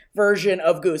Street version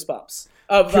of Goosebumps,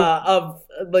 of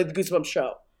like the Goosebumps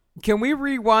show. Can we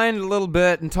rewind a little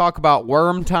bit and talk about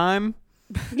worm time?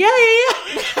 Yeah.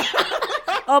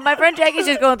 Oh, my friend Jackie's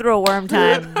just going through a worm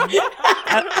time.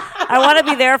 I want to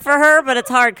be there for her, but it's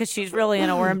hard because she's really in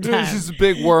a worm time. She's a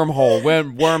big wormhole.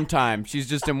 Worm time. She's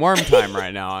just in worm time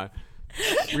right now.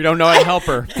 We don't know how to help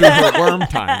her through her worm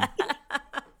time.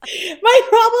 My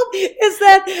problem is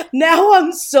that now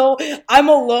I'm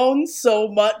alone so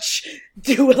much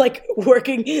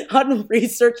working on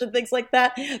research and things like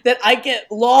that I get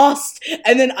lost,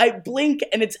 and then I blink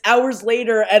and it's hours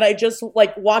later and I just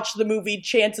watch the movie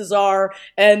Chances Are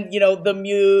and The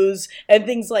Muse and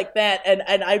things like that, and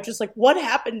I'm just like, what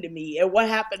happened to me and what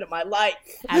happened to my life?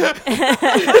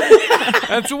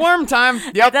 That's worm time.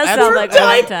 Yep, that does sound like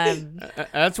worm time.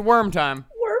 That's worm time.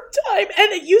 Time,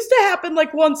 and it used to happen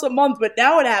once a month, but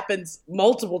now it happens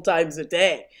multiple times a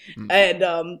day. And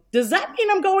does that mean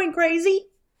I'm going crazy?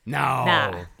 No,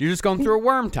 nah. You're just going through a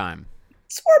worm time.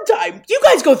 It's worm time. You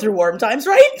guys go through worm times,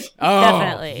 right? Oh,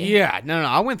 definitely. Yeah, no,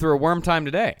 I went through a worm time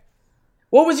today.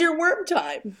 What was your worm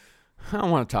time? I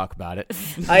don't want to talk about it.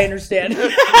 I understand.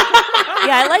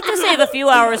 Yeah, I like to save a few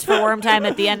hours for worm time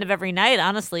at the end of every night,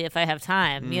 honestly, if I have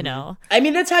time, I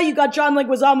mean, that's how you got John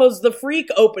Leguizamo's The Freak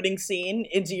opening scene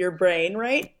into your brain,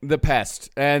 right? The Pest.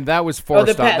 And that was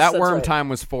forced on. That worm time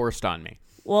was forced on me.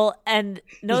 Well, and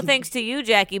no thanks to you,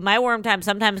 Jackie, my worm time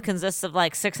sometimes consists of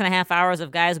 6.5 hours of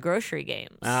guys' grocery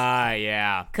games. Ah,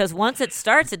 yeah. Because once it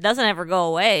starts, it doesn't ever go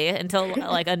away until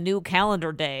a new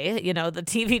calendar day. The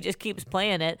TV just keeps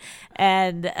playing it,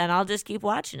 and I'll just keep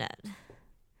watching it.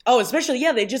 Oh, especially,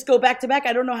 they just go back to back.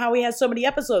 I don't know how he has so many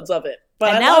episodes of it, but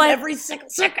And I now love every single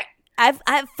second.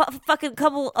 I've fucking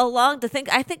come along to think,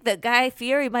 I think that Guy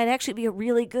Fieri might actually be a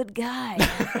really good guy.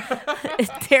 It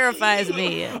terrifies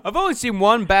me. I've only seen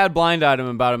one bad blind item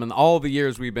about him in all the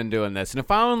years we've been doing this. And if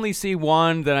I only see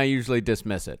one, then I usually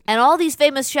dismiss it. And all these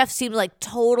famous chefs seem like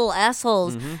total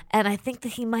assholes. And I think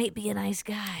that he might be a nice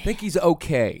guy. I think he's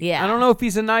okay. Yeah. I don't know if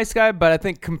he's a nice guy, but I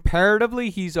think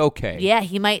comparatively he's okay. Yeah,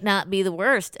 he might not be the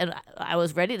worst. And I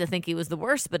was ready to think he was the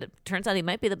worst, but it turns out he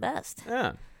might be the best.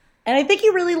 Yeah. And I think he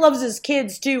really loves his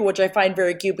kids, too, which I find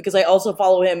very cute because I also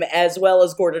follow him as well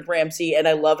as Gordon Ramsay, and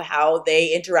I love how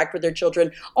they interact with their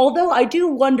children. Although I do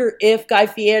wonder if Guy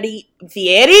Fieri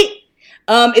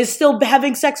is still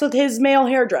having sex with his male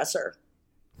hairdresser.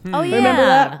 Oh, yeah. Remember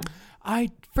that? I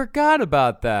forgot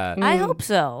about that. I hope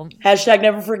so. Hashtag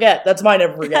never forget. That's my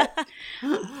never forget.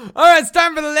 All right, it's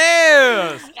time for the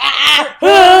list. Who's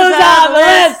on the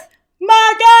list?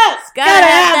 Marcus! Gotta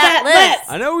have that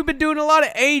list. I know we've been doing a lot of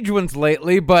age ones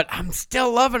lately, but I'm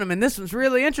still loving them, and this one's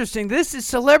really interesting. This is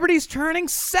celebrities turning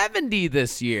 70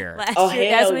 this year.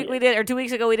 Last week we did, or 2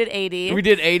 weeks ago we did 80. We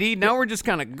did 80. Now we're just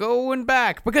kind of going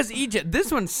back because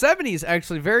this one 70 is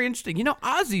actually very interesting.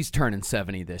 Ozzy's turning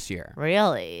 70 this year.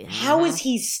 Really? How is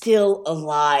he still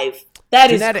alive?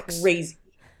 That Genetics. is crazy.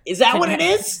 Is that what it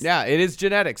is? Yeah, it is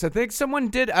genetics. I think someone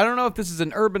did, I don't know if this is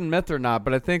an urban myth or not,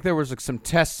 but I think there was some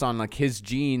tests on his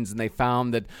genes and they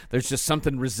found that there's just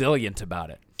something resilient about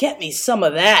it. Get me some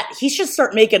of that. He should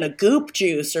start making a goop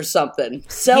juice or something.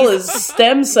 Sell his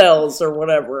stem cells or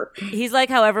whatever. He's like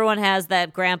how everyone has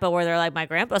that grandpa where they're like, my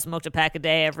grandpa smoked a pack a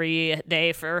day every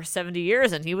day for 70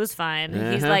 years and he was fine.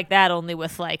 Uh-huh. He's like that, only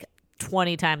with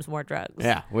 20 times more drugs.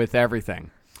 Yeah, with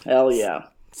everything. Hell yeah.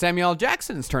 Samuel L.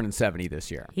 Jackson is turning 70 this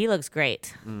year. He looks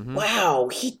great. Mm-hmm. Wow,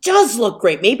 he does look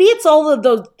great. Maybe it's all of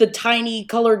the tiny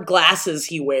colored glasses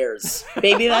he wears.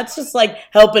 Maybe that's just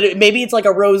helping it. Maybe it's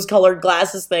a rose-colored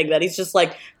glasses thing that he's just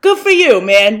good for you,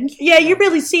 man. Yeah, you're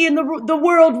really seeing the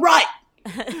world right.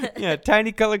 Yeah,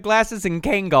 tiny colored glasses and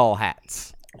Kangol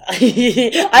hats.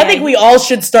 I think we all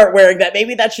should start wearing that.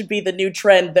 Maybe that should be the new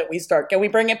trend that we start. Can we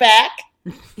bring it back?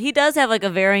 He does have a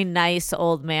very nice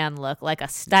old man look, like a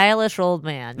stylish old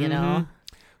man, you know?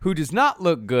 Who does not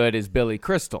look good is Billy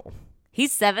Crystal.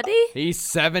 He's 70? He's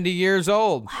 70 years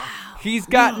old. Wow. He's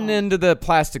gotten into the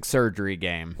plastic surgery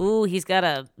game. Ooh, he's got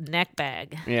a neck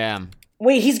bag. Yeah.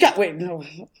 Wait, no.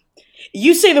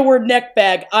 You say the word neck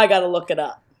bag, I gotta look it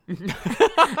up.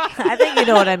 I think you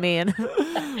know what I mean.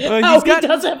 He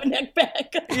does have a neck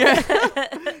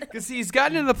bag. Because he's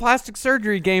gotten into the plastic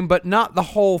surgery game, but not the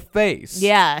whole face.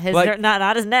 Yeah, his Like-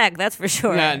 not his neck, that's for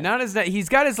sure. Yeah, not his neck. He's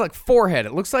got his like forehead.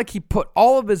 It looks like he put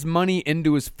all of his money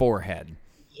into his forehead.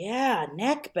 Yeah,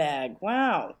 neck bag.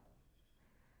 Wow.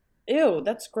 Ew,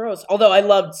 that's gross. Although I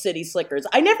loved City Slickers.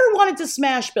 I never wanted to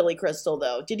smash Billy Crystal,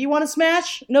 though. Did you want to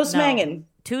smash? No smangin'.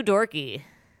 Too dorky.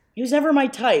 He was never my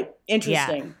type.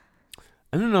 Interesting.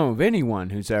 I don't know of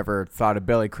anyone who's ever thought of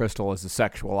Billy Crystal as a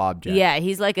sexual object. Yeah,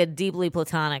 he's like a deeply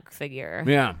platonic figure.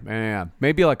 Yeah.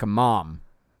 Maybe like a mom.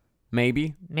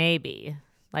 Maybe. Maybe.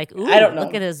 Like, ooh, I don't know.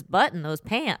 look at his butt in those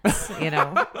pants, you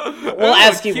know? We'll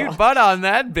ask you. Cute butt on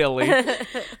that, Billy.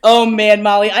 Oh, man,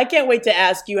 Molly, I can't wait to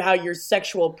ask you how your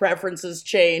sexual preferences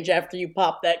change after you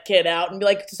pop that kid out and be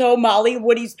like, so, Molly,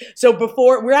 so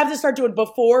before, we have to start doing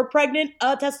before pregnant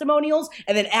testimonials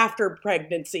and then after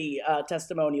pregnancy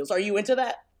testimonials. Are you into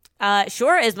that?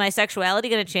 Sure. Is my sexuality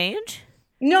going to change?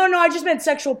 No, I just meant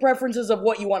sexual preferences of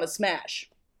what you want to smash.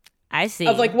 I see.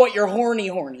 Of like what you're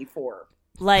horny for.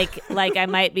 Like I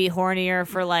might be hornier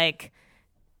for like,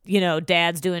 you know,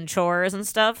 dads doing chores and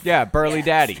stuff. Yeah, burly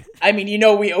daddy. I mean,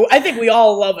 I think we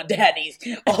all love a daddy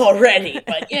already,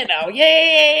 but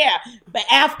yeah. But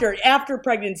after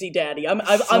pregnancy daddy,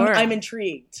 I'm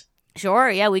intrigued.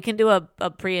 Sure, yeah, we can do a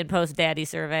pre and post daddy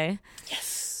survey.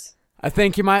 Yes. I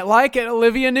think you might like it.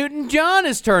 Olivia Newton-John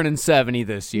is turning 70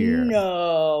 this year.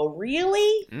 No,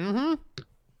 really? Mm-hmm.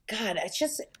 God,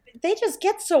 they just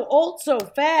get so old so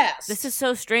fast. This is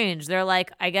so strange. They're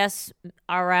like, I guess,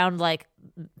 around like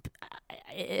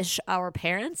ish our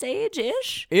parents' age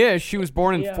ish. Yeah, she was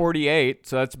born in 48,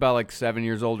 so that's about like 7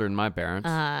 years older than my parents.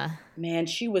 Man,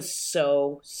 she was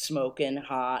so smoking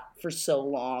hot for so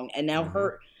long, and now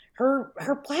her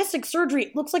plastic surgery,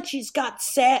 it looks like she's got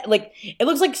it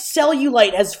looks like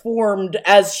cellulite has formed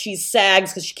as she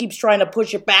sags because she keeps trying to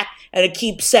push it back and it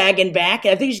keeps sagging back,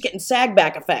 and I think she's getting sag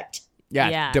back effect.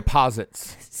 Yeah,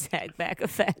 deposits. Sag back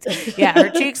effect. Yeah, her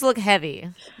cheeks look heavy.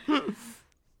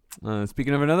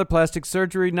 Speaking of another plastic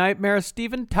surgery nightmare,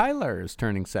 Steven Tyler is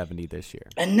turning 70 this year.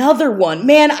 Another one.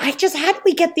 Man, how do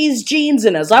we get these genes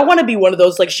in us? I want to be one of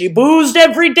those, like, she boozed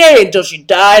every day until she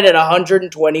died at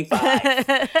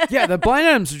 125. Yeah, the blind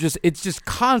items are it's just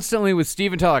constantly with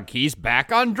Steven Tyler. He's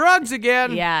back on drugs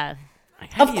again. Yeah.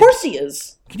 Of course he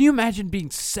is. Can you imagine being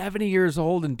 70 years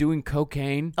old and doing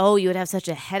cocaine? Oh, you would have such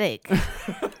a headache.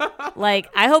 Like,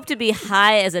 I hope to be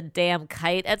high as a damn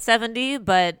kite at 70,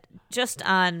 but just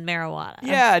on marijuana.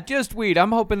 Yeah, just weed.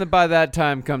 I'm hoping that by that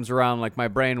time comes around, like my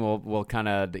brain will kind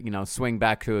of, swing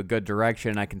back to a good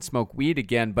direction. I can smoke weed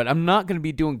again, but I'm not going to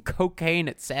be doing cocaine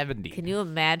at 70. Can you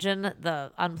imagine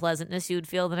the unpleasantness you'd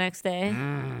feel the next day?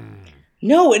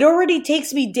 No, it already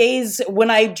takes me days when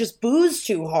I just booze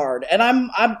too hard, and I'm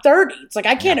 30. It's like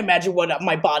I can't imagine what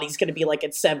my body's going to be like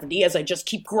at 70 as I just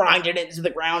keep grinding it into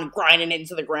the ground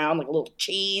like a little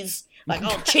cheese, like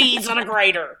cheese on a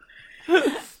grater.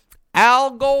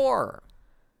 Al Gore,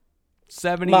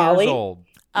 70 Molly? years old.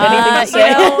 Anything to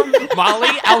say? Molly,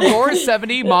 Al Gore,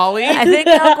 70, Molly. I think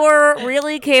Al Gore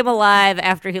really came alive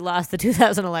after he lost the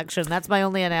 2000 election. That's my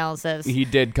only analysis. He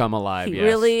did come alive, He yes.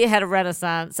 really had a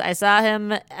renaissance. I saw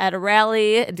him at a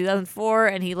rally in 2004,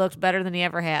 and he looked better than he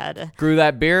ever had. Grew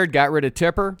that beard, got rid of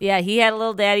Tipper. Yeah, he had a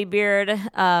little daddy beard,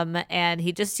 and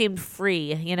he just seemed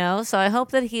free, So I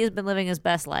hope that he's been living his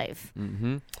best life.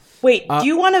 Wait, do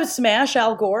you want to smash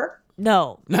Al Gore?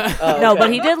 No. No,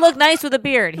 but he did look nice with a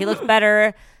beard. He looked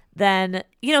better than,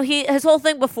 his whole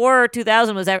thing before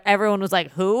 2000 was everyone was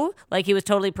like, who? Like, he was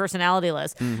totally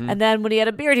personalityless. And then when he had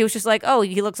a beard, he was just like, oh,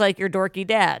 he looks like your dorky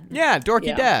dad. Yeah,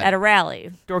 dorky dad. At a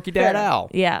rally. Dorky dad Al.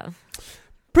 Yeah.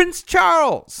 Prince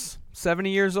Charles,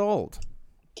 70 years old.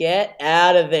 Get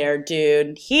out of there,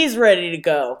 dude. He's ready to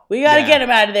go. We got to get him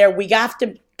out of there. We got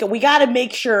to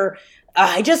make sure.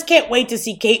 I just can't wait to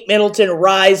see Kate Middleton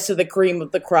rise to the cream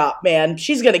of the crop, man.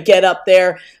 She's going to get up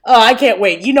there. Oh, I can't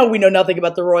wait. We know nothing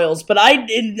about the royals, but I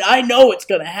know it's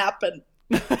going to happen.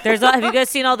 Have you guys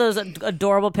seen all those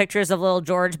adorable pictures of little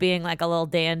George being like a little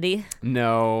dandy?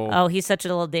 No. Oh, he's such a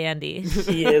little dandy.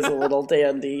 He is a little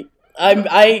dandy.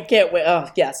 I can't wait. Oh,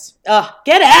 yes.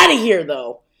 Get out of here,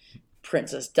 though.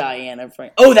 Princess Diana.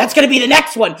 Oh, that's going to be the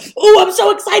next one. Oh, I'm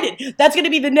so excited. That's going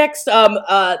to be the next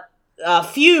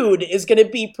feud is going to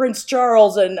be Prince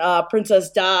Charles and Princess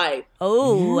Di.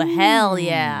 Oh, hell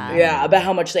yeah. Yeah, about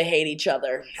how much they hate each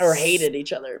other or hated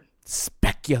each other.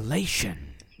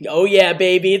 Speculation. Oh yeah,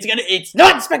 baby. It's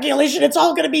not speculation. It's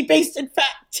all going to be based in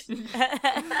fact.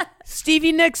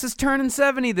 Stevie Nicks is turning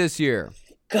 70 this year.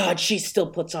 God, she still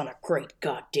puts on a great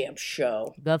goddamn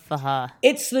show. Good for her.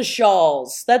 It's the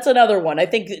shawls. That's another one. I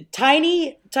think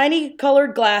tiny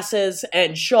colored glasses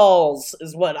and shawls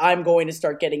is what I'm going to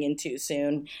start getting into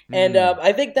soon. And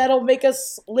I think that'll make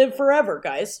us live forever,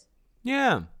 guys.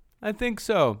 Yeah, I think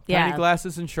so. Yeah. Tiny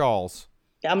glasses and shawls.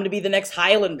 I'm going to be the next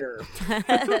Highlander.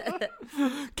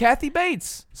 Kathy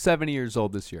Bates, 70 years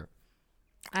old this year.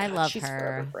 I love She's her.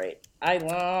 forever great. I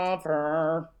love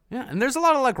her. Yeah, and there's a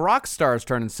lot of like rock stars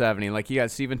turning 70. Like you got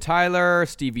Steven Tyler,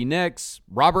 Stevie Nicks,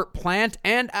 Robert Plant,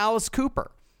 and Alice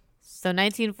Cooper. So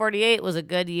 1948 was a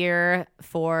good year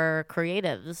for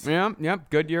creatives. Yep,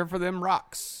 good year for them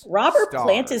rocks. Robert stars.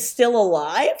 Plant is still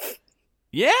alive?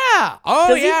 Yeah. Oh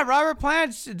Does he- yeah, Robert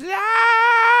Plant.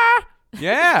 Ah!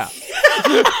 Yeah.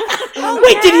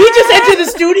 Wait, did he just enter the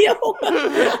studio? Oh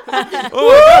my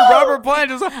God, Robert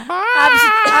Plant is.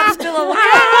 I'm still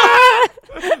alive.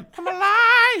 I'm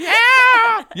alive.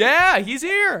 Yeah. Yeah, he's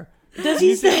here. Does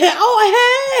he say,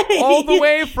 oh, hey! All the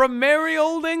way from merry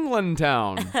old England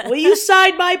town. Will you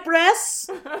sign my press?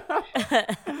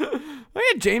 Look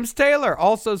at James Taylor,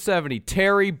 also 70.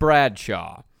 Terry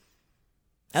Bradshaw.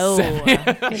 Oh,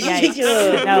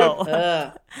 yikes.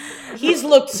 No. He's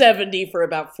looked 70 for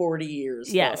about 40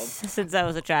 years. Yes, since I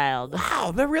was a child.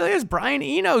 Wow, that really is. Brian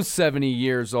Eno's 70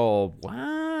 years old.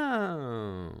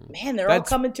 Wow. Man, they're all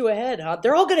coming to a head, huh?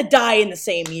 They're all going to die in the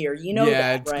same year. You know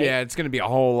that, right? Yeah, it's going to be a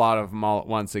whole lot of them all at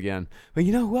once again. But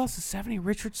you know who else is 70?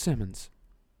 Richard Simmons.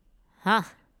 Huh.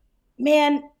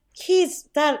 Man,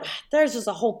 there's just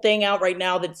a whole thing out right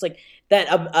now that's like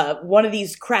that one of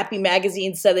these crappy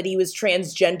magazines said that he was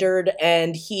transgendered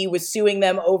and he was suing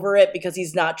them over it because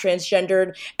he's not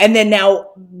transgendered. And then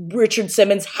now Richard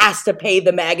Simmons has to pay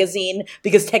the magazine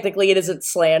because technically it isn't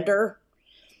slander.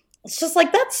 It's just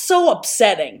like, that's so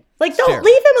upsetting. Like, don't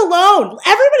leave him alone.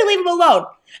 Everybody leave him alone.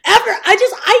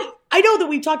 I know that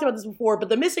we've talked about this before, but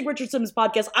the Missing Richard Simmons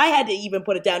podcast, I had to even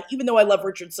put it down, even though I love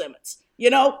Richard Simmons.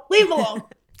 You know, leave him alone.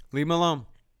 Leave him alone.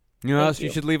 You know what else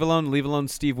you should leave alone? Leave alone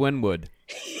Steve Winwood.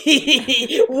 It's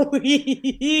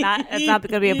not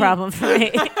going to be a problem for me.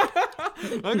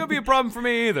 Not going to be a problem for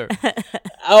me either.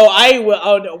 Oh, I will.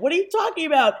 Oh, no. What are you talking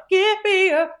about? Give me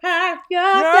a high.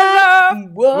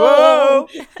 Whoa.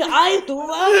 I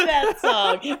love that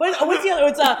song. What's the other?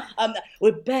 It's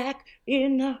we're back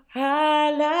in the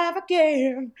high life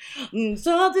again.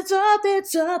 Something.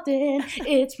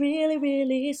 It's really,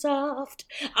 really soft.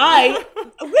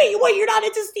 Wait, you're not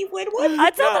into Steve Winwood? It's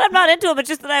not that I'm not into him. It's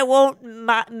just that I won't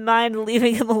mind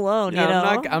leaving him alone. No, you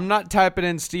know, I'm not typing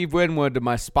in Steve Winwood to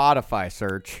my Spotify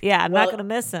search. Yeah, I'm not going to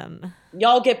miss him.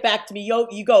 Y'all get back to me.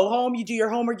 You go home, you do your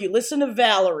homework, you listen to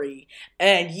Valerie,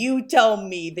 and you tell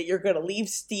me that you're going to leave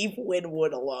Steve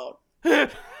Winwood alone.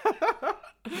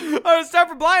 Oh, it's time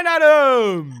for blind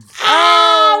items.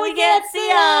 We can't see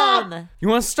him. You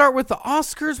want to start with the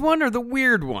Oscars one or the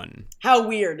weird one? How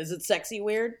weird? Is it sexy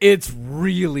weird? It's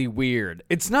really weird.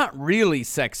 It's not really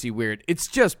sexy weird. It's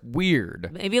just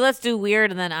weird. Maybe let's do weird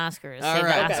and then Oscars. Save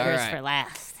right, the Oscars okay. for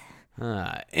last.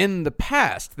 In the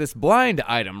past, this blind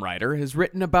item writer has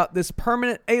written about this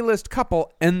permanent A-list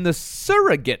couple and the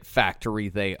surrogate factory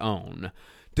they own.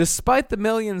 Despite the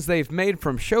millions they've made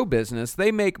from show business,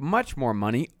 they make much more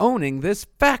money owning this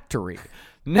factory.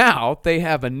 Now they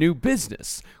have a new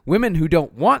business. Women who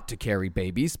don't want to carry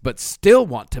babies but still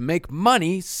want to make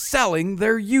money selling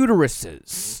their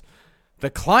uteruses. The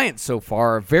clients so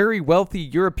far are very wealthy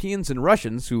Europeans and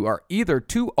Russians who are either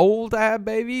too old to have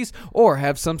babies or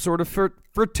have some sort of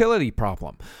fertility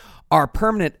problem. Our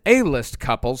permanent A-list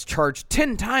couples charge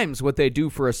 10 times what they do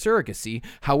for a surrogacy.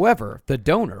 However, the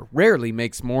donor rarely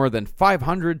makes more than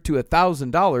 $500 to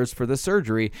 $1,000 for the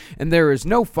surgery, and there is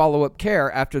no follow-up care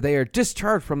after they are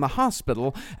discharged from the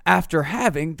hospital after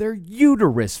having their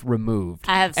uterus removed.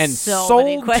 I have and so sold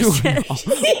many questions.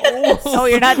 To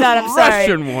You're not done. I'm sorry.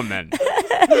 Russian woman.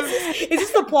 Is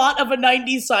this the plot of a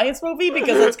 90s science movie?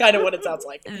 Because that's kind of what it sounds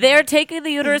like. They're taking the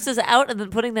uteruses out and then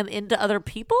putting them into other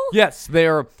people? Yes, they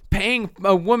are paying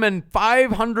a woman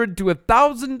 $500 to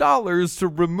 $1,000 to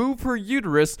remove her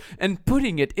uterus and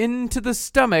putting it into the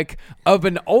stomach of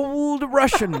an old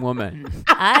Russian woman.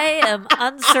 I am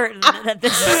uncertain that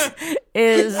this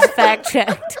is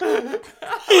fact-checked.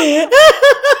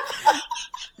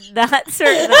 Not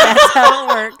certain that that's how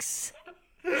it works.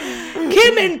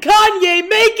 Kim and Kanye,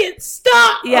 make it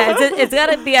stop! Yeah, it's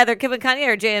got to be either Kim and Kanye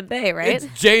or Jay and Bay, right?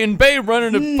 It's Jay and Bay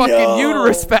running a fucking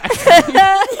uterus factory.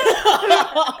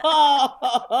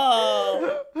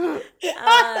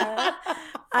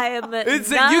 I am not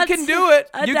you can do it.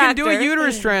 You can do a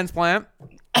uterus transplant.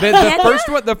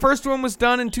 The first one was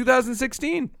done in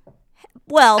 2016.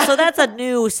 Well, so that's a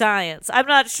new science. I'm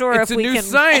not sure It's if a we new can.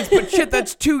 science, but shit,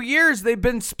 that's 2 years they've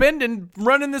been spending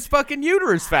running this fucking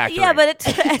uterus factory. Yeah, but it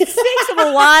takes them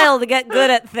a while to get good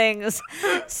at things.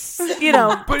 You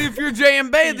know. But if you're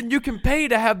J&B, then you can pay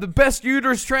to have the best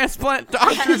uterus transplant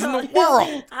doctors in the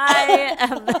world. I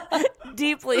am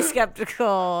deeply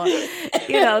skeptical.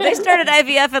 You know, they started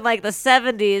IVF in like the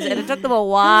 70s, and it took them a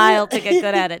while to get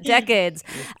good at it. Decades.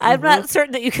 I'm not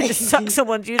certain that you can just suck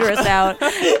someone's uterus out,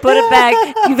 put it back.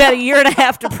 You've had a year and a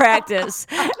half to practice,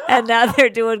 and now they're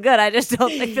doing good. I just don't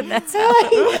think that that's how.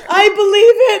 I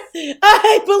believe it.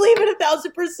 I believe it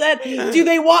 1,000%. Do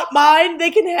they want mine? They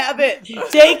can have it.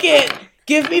 Take it.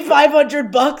 Give me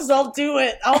 $500. I'll do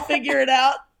it. I'll figure it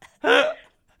out.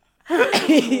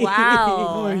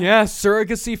 Wow. Yeah,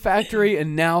 surrogacy factory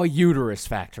and now a uterus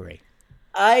factory.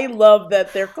 I love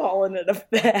that they're calling it a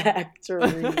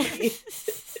factory.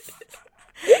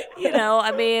 You know,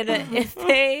 I mean, if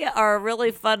they are really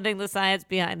funding the science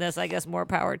behind this, I guess more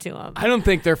power to them. I don't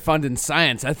think they're funding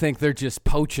science. I think they're just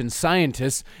poaching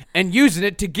scientists and using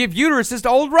it to give uteruses to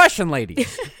old Russian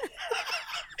ladies.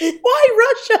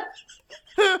 Why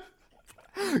Russia?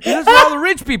 That's where all the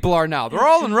rich people are now. They're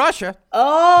all in Russia.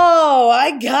 Oh,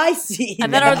 I see.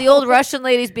 And then are the old Russian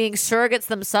ladies being surrogates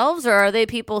themselves, or are they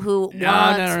people who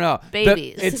want No.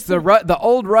 babies? It's the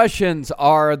old Russians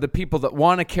are the people that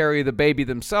want to carry the baby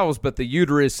themselves, but the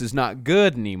uterus is not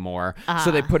good anymore. So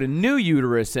they put a new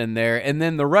uterus in there, and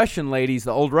then the Russian ladies,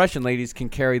 the old Russian ladies, can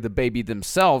carry the baby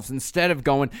themselves instead of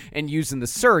going and using the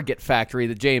surrogate factory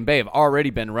that J&B have already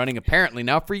been running apparently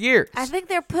now for years. I think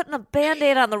they're putting a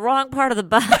Band-Aid on the wrong part of the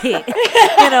body.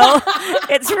 You know,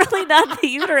 it's really not the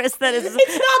uterus that is. It's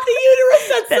not the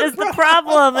uterus that is the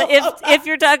problem. If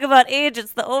you're talking about age,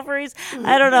 it's the ovaries.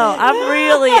 I don't know.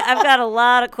 I've got a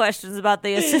lot of questions about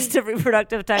the assistive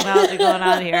reproductive technology going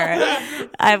on here.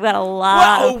 I've got a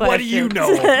lot of questions. What do you know?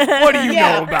 What do you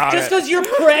know about just it? because you're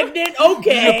pregnant,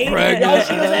 okay. You're pregnant. You know,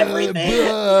 she was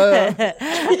everything.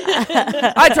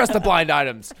 I trust the blind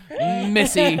items,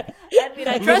 Missy. I mean,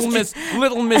 I trust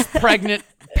Little Miss Pregnant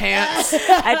Pants.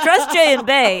 I trust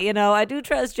J&B. You know, I do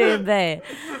trust J&B.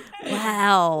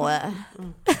 Wow.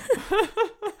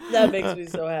 That makes me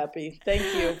so happy. Thank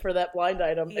you for that blind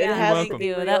item. It Yeah, has thank to be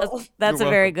you. real. That's You're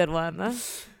a very good one.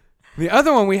 The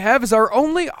other one we have is our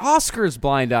only Oscars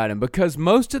blind item, because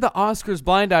most of the Oscars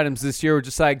blind items this year were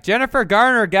just like, Jennifer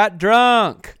Garner got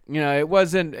drunk. You know, it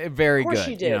wasn't very good.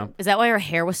 she did. You know? Is that why her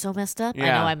hair was so messed up? I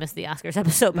Yeah. know I missed the Oscars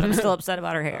episode, but I'm still upset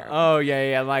about her hair. Oh,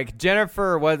 yeah. Like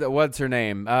Jennifer, what's her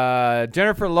name?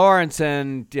 Jennifer Lawrence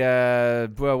and,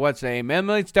 what's her name?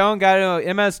 Emma Stone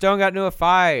got into a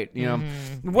fight. You know,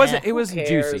 it wasn't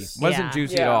cares? juicy. Wasn't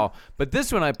juicy at Yeah. all. But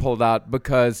this one I pulled out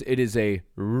because it is a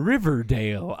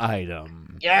Riverdale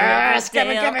item. Yes,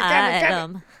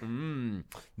 Item.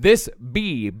 This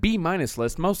B-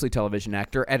 list, mostly television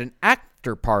actor, at an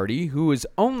actor party who is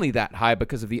only that high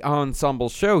because of the ensemble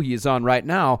show he is on right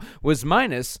now, was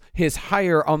minus his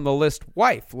higher on the list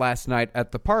wife last night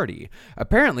at the party.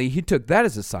 Apparently, he took that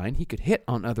as a sign he could hit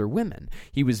on other women.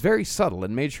 He was very subtle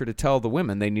and made sure to tell the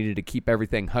women they needed to keep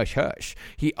everything hush-hush.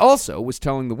 He also was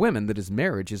telling the women that his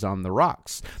marriage is on the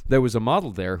rocks. There was a model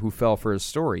there who fell for his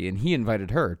story, and he invited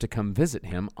her to come visit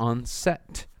him on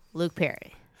set. Luke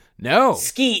Perry. No.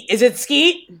 Skeet. Is it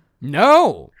Skeet?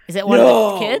 No. Is it one of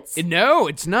the kids? No,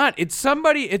 it's not. It's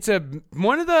somebody. It's a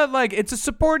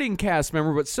supporting cast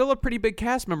member, but still a pretty big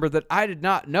cast member that I did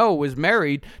not know was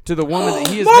married to the woman that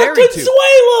he is Mark married to.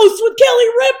 Consuelos with Kelly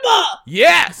Ripa.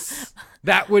 Yes.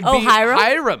 That would be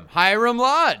Hiram? Hiram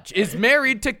Lodge is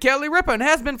married to Kelly Ripa and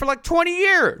has been for like 20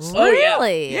 years.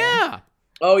 Really? Yeah.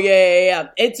 Oh yeah.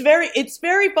 It's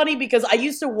very funny because I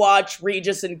used to watch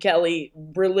Regis and Kelly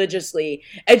religiously,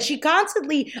 and she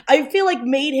constantly, I feel like,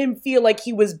 made him feel like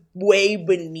he was way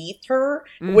beneath her,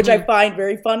 which I find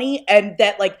very funny, and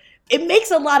that like it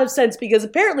makes a lot of sense because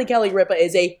apparently Kelly Ripa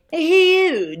is a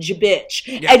huge bitch,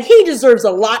 and he deserves a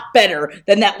lot better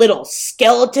than that little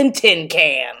skeleton tin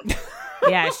can.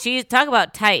 Yeah, she's talk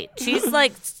about tight. She's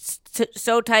like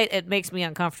so tight it makes me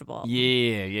uncomfortable.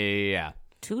 Yeah.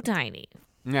 Too tiny.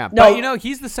 Yeah, No. but you know,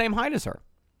 he's the same height as her.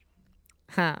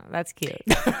 Huh, that's cute.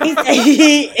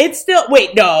 It's still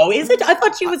no, is it? I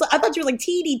thought she was like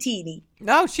teeny.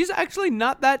 No, she's actually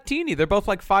not that teeny. They're both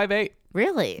like 5'8".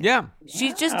 Really? Yeah.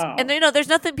 She's just, and there's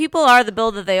nothing. People are the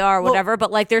build that they are, whatever.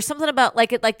 But like, there's something about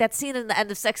like that scene in the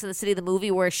end of Sex and the City, the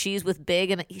movie, where she's with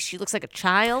Big and she looks like a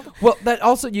child. Well, that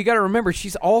also you got to remember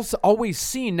she's also always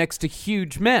seen next to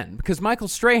huge men because Michael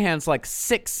Strahan's like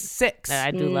 6'6".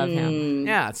 I do love him.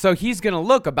 Yeah, so he's gonna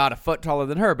look about a foot taller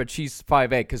than her, but she's 5'8".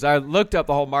 Because I looked up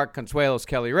the whole Mark Consuelos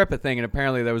Kelly Ripa thing, and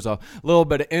apparently there was a little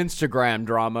bit of Instagram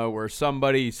drama where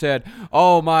somebody said,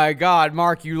 "Oh my God,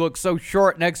 Mark, you look so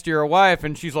short next to your wife,"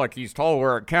 and she's like, "He's tall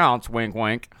where it counts." Wink,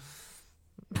 wink.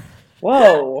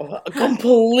 Whoa,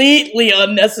 completely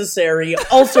unnecessary.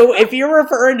 Also, if you're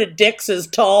referring to dicks as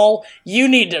tall, you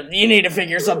need to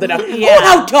figure something out. Yeah. Oh,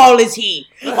 how tall is he?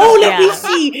 Oh, let me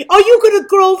see. Are you gonna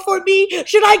grow for me?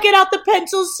 Should I get out the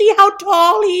pencil? See how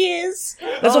tall he is.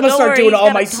 That's what I'm gonna start doing to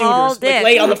all my suitors. Like,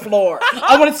 lay on the floor.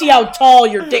 I want to see how tall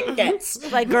your dick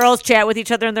gets. Like girls chat with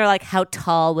each other and they're like, "How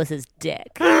tall was his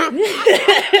dick?" Sounds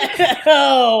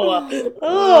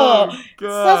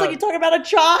like you're talking about a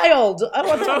child. I don't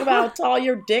want to talk about how tall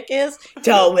your dick is.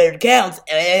 Tall where it counts.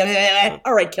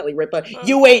 All right, Kelly Ripa,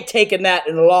 you ain't taken that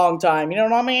in a long time. You know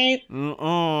what I mean?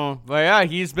 But yeah,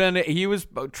 he was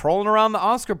trolling around the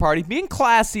Oscar party, being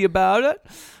classy about it,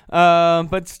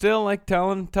 but still like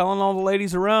telling all the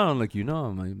ladies around, like,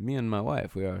 me and my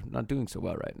wife, we are not doing so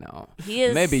well right now.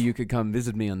 Maybe you could come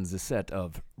visit me on the set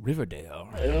of Riverdale.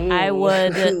 I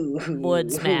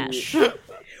would smash.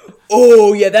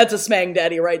 Oh yeah, that's a smang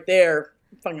daddy right there.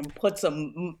 Fucking put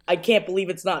some. I can't believe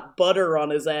it's not butter on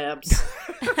his abs.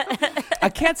 I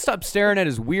can't stop staring at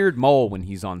his weird mole when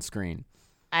he's on screen.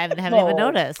 I haven't even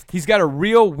noticed. He's got a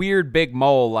real weird big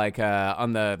mole, like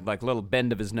on the little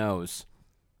bend of his nose.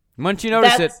 Once you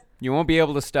notice it, you won't be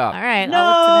able to stop. All right, no,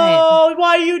 I'll look tonight.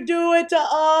 why you do it to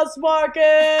us, Marcus?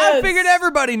 I figured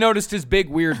everybody noticed his big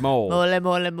weird mole. Mole.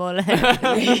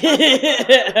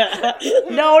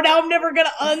 No, now I'm never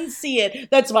gonna unsee it.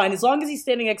 That's fine. As long as he's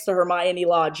standing next to Hermione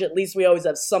Lodge, at least we always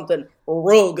have something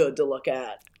real good to look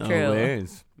at. True.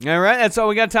 Always. All right, that's all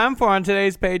we got time for on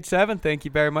today's Page 7. Thank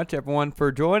you very much, everyone,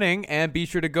 for joining. And be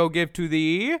sure to go give to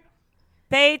the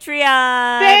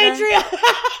Patreon.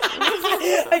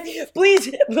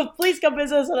 please come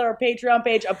visit us on our Patreon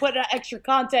page. I'm putting out extra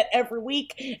content every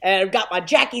week, and I've got my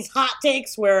Jackie's Hot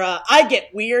Takes where I get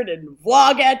weird and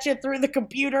vlog at you through the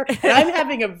computer, and I'm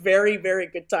having a very, very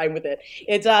good time with it.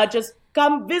 It's just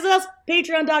come visit us,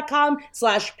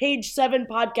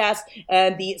 patreon.com/page7podcast,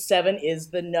 and the 7 is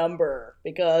the number,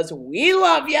 because we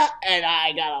love you, and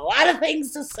I got a lot of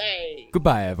things to say.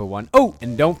 Goodbye, everyone. Oh,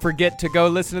 and don't forget to go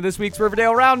listen to this week's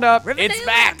Riverdale Roundup. It's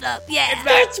back. Roundup. Yeah. It's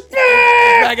back. It's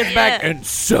back! It's back. And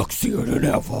sexier than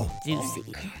ever. Juicy.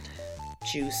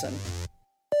 Juicing.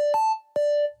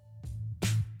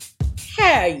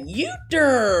 Hey, you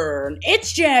darn!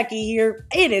 It's Jackie here.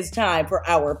 It is time for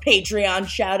our Patreon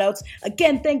shoutouts.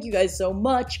 Again, thank you guys so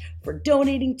much for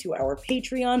donating to our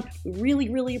Patreon. We really,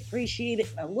 really appreciate it.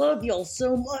 I love y'all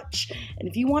so much. And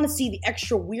if you want to see the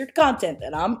extra weird content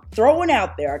that I'm throwing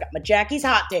out there, I got my Jackie's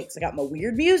Hot Takes. I got my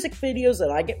weird music videos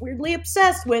that I get weirdly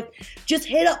obsessed with. Just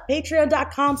hit up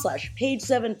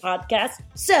patreon.com/page7podcast,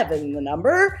 7 the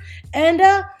number, and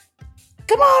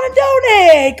come on and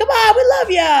donate! Come on, we love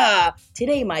ya!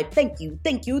 Today, my thank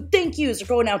yous are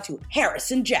going out to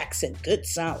Harrison Jackson, good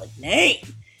solid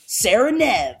name, Sarah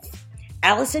Nev,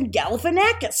 Allison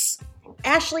Galifianakis,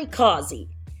 Ashley Causey,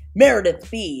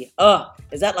 Meredith B.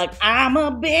 Is that like, I'm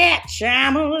a bitch,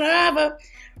 I'm a lover,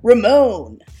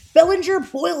 Ramon, Bellinger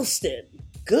Boylston,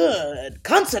 good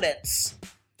consonants,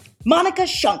 Monica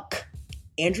Shunk,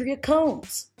 Andrea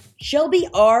Combs, Shelby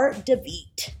R.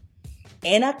 DeVete,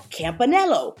 Anna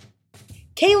Campanello,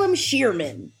 Caleb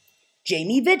Shearman,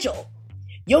 Jamie Vigil,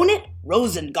 Yonit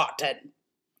Rosengarten,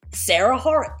 Sarah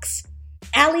Horrocks,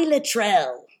 Allie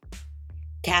Littrell,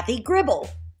 Kathy Gribble,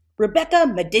 Rebecca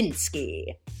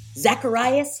Medinsky,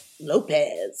 Zacharias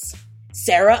Lopez,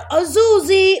 Sarah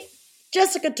Azuzzi,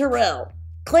 Jessica Terrell,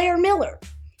 Claire Miller,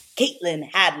 Caitlin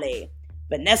Hadley,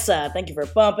 Vanessa, thank you for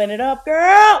bumping it up,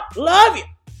 girl, love you,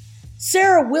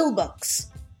 Sarah Wilbucks,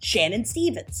 Shannon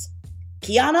Stevens,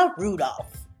 Kiana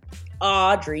Rudolph,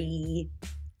 Audrey,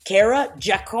 Kara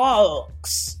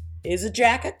Jackox. Is it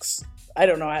Jackox? I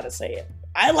don't know how to say it.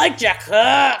 I like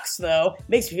Jackox, though.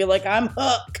 Makes me feel like I'm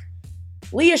Hook.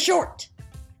 Leah Short,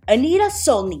 Anita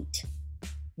Solnit,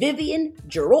 Vivian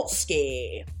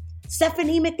Jarolski,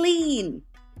 Stephanie McLean,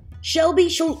 Shelby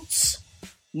Schultz,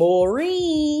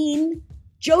 Maureen,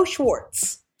 Joe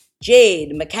Schwartz,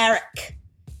 Jade McCarrick,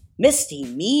 Misty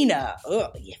Mina,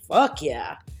 fuck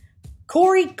yeah,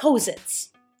 Corey Kozitz,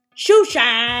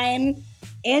 Shoeshine,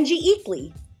 Angie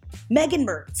Eakley, Megan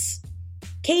Mertz,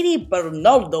 Katie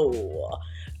Bernardo,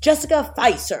 Jessica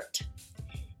Feisert,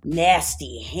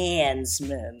 Nasty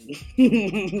Handsman.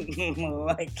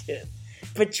 Like it.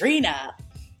 Katrina.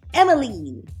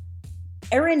 Emmeline.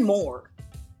 Erin Moore.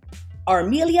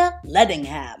 Armelia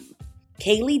Ledingham.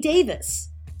 Kaylee Davis.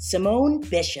 Simone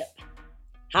Bishop.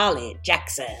 Holly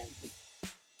Jackson.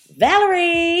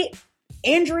 Valerie.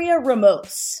 Andrea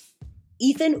Ramos.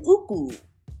 Ethan Uku.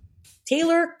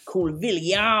 Taylor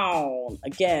Coulvillion.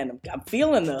 Again, I'm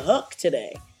feeling the hook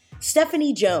today.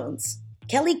 Stephanie Jones.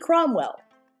 Kelly Cromwell.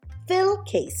 Phil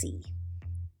Casey.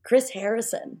 Chris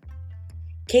Harrison.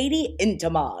 Katie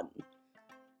Intaman.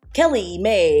 Kelly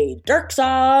Mae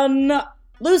Dirksen.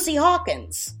 Lucy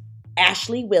Hawkins.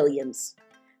 Ashley Williams.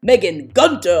 Megan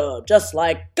Gunter, just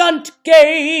like Gunt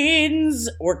Gaines.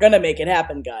 We're gonna make it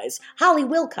happen, guys. Holly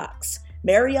Wilcox.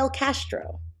 Marielle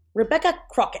Castro. Rebecca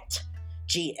Crockett.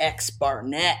 GX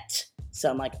Barnett.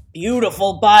 Sound like a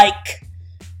beautiful bike.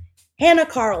 Hannah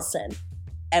Carlson.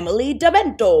 Emily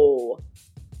Demento.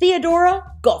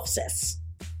 Theodora Gofsis.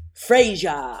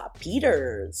 Freya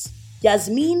Peters.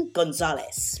 Yasmin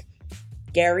Gonzalez.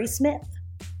 Gary Smith.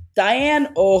 Diane,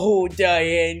 oh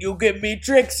Diane, you give me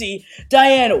Trixie.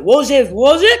 Diane, was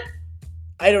it?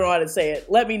 I don't know how to say it.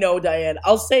 Let me know, Diane.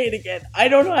 I'll say it again. I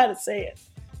don't know how to say it,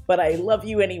 but I love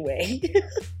you anyway.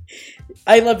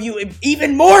 I love you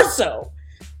even more so.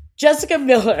 Jessica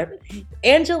Miller,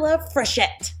 Angela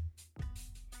Frechette,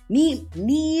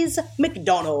 Nese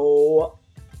McDonough,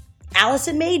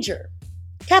 Allison Major,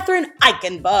 Catherine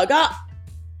Eichenberger,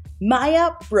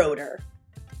 Maya Broder,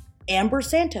 Amber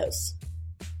Santos,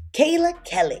 Kayla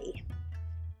Kelly,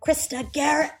 Krista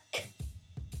Garrick,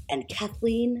 and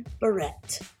Kathleen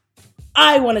Barrett.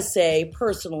 I want to say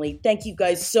personally, thank you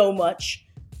guys so much.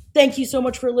 Thank you so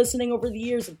much for listening over the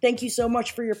years, and thank you so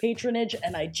much for your patronage.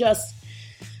 And I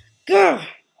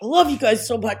love you guys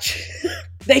so much.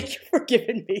 Thank you for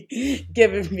giving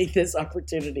me this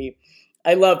opportunity.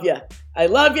 I love you.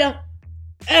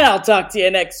 And I'll talk to you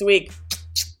next week.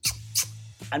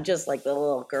 I'm just like the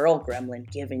little girl gremlin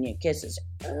giving you kisses.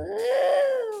 Ooh,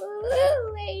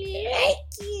 I like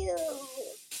you.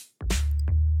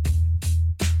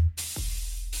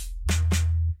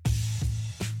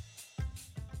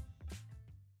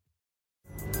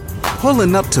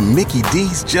 Pulling up to Mickey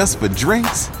D's just for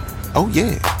drinks? Oh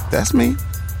yeah, that's me.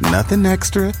 Nothing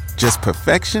extra, just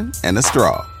perfection and a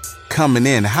straw. Coming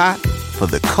in hot for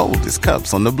the coldest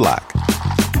cups on the block.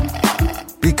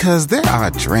 Because there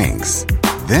are drinks.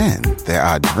 Then there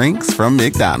are drinks from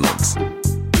McDonald's.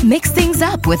 Mix things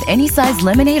up with any size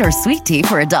lemonade or sweet tea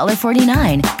for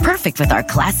 $1.49. Perfect with our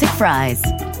classic fries.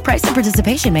 Price and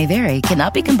participation may vary.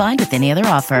 Cannot be combined with any other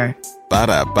offer.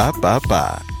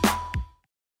 Ba-da-ba-ba-ba.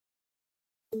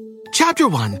 Chapter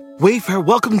 1. Wayfair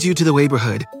welcomes you to the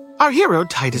neighborhood. Our hero,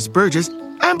 Titus Burgess,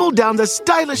 ambled down the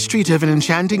stylish street of an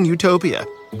enchanting utopia.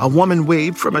 A woman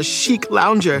waved from a chic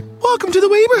lounger. "Welcome to the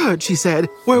neighborhood," she said,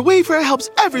 "where Wayfair helps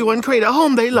everyone create a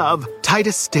home they love."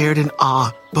 Titus stared in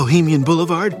awe. Bohemian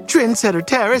Boulevard, Trendsetter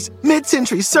Terrace,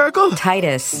 Mid-Century Circle.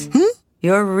 Titus,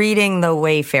 you're reading the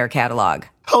Wayfair catalog.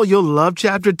 Oh, you'll love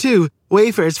Chapter 2.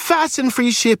 Wayfair's fast and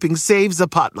free shipping saves a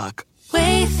potluck.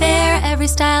 Wayfair, every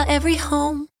style, every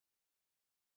home.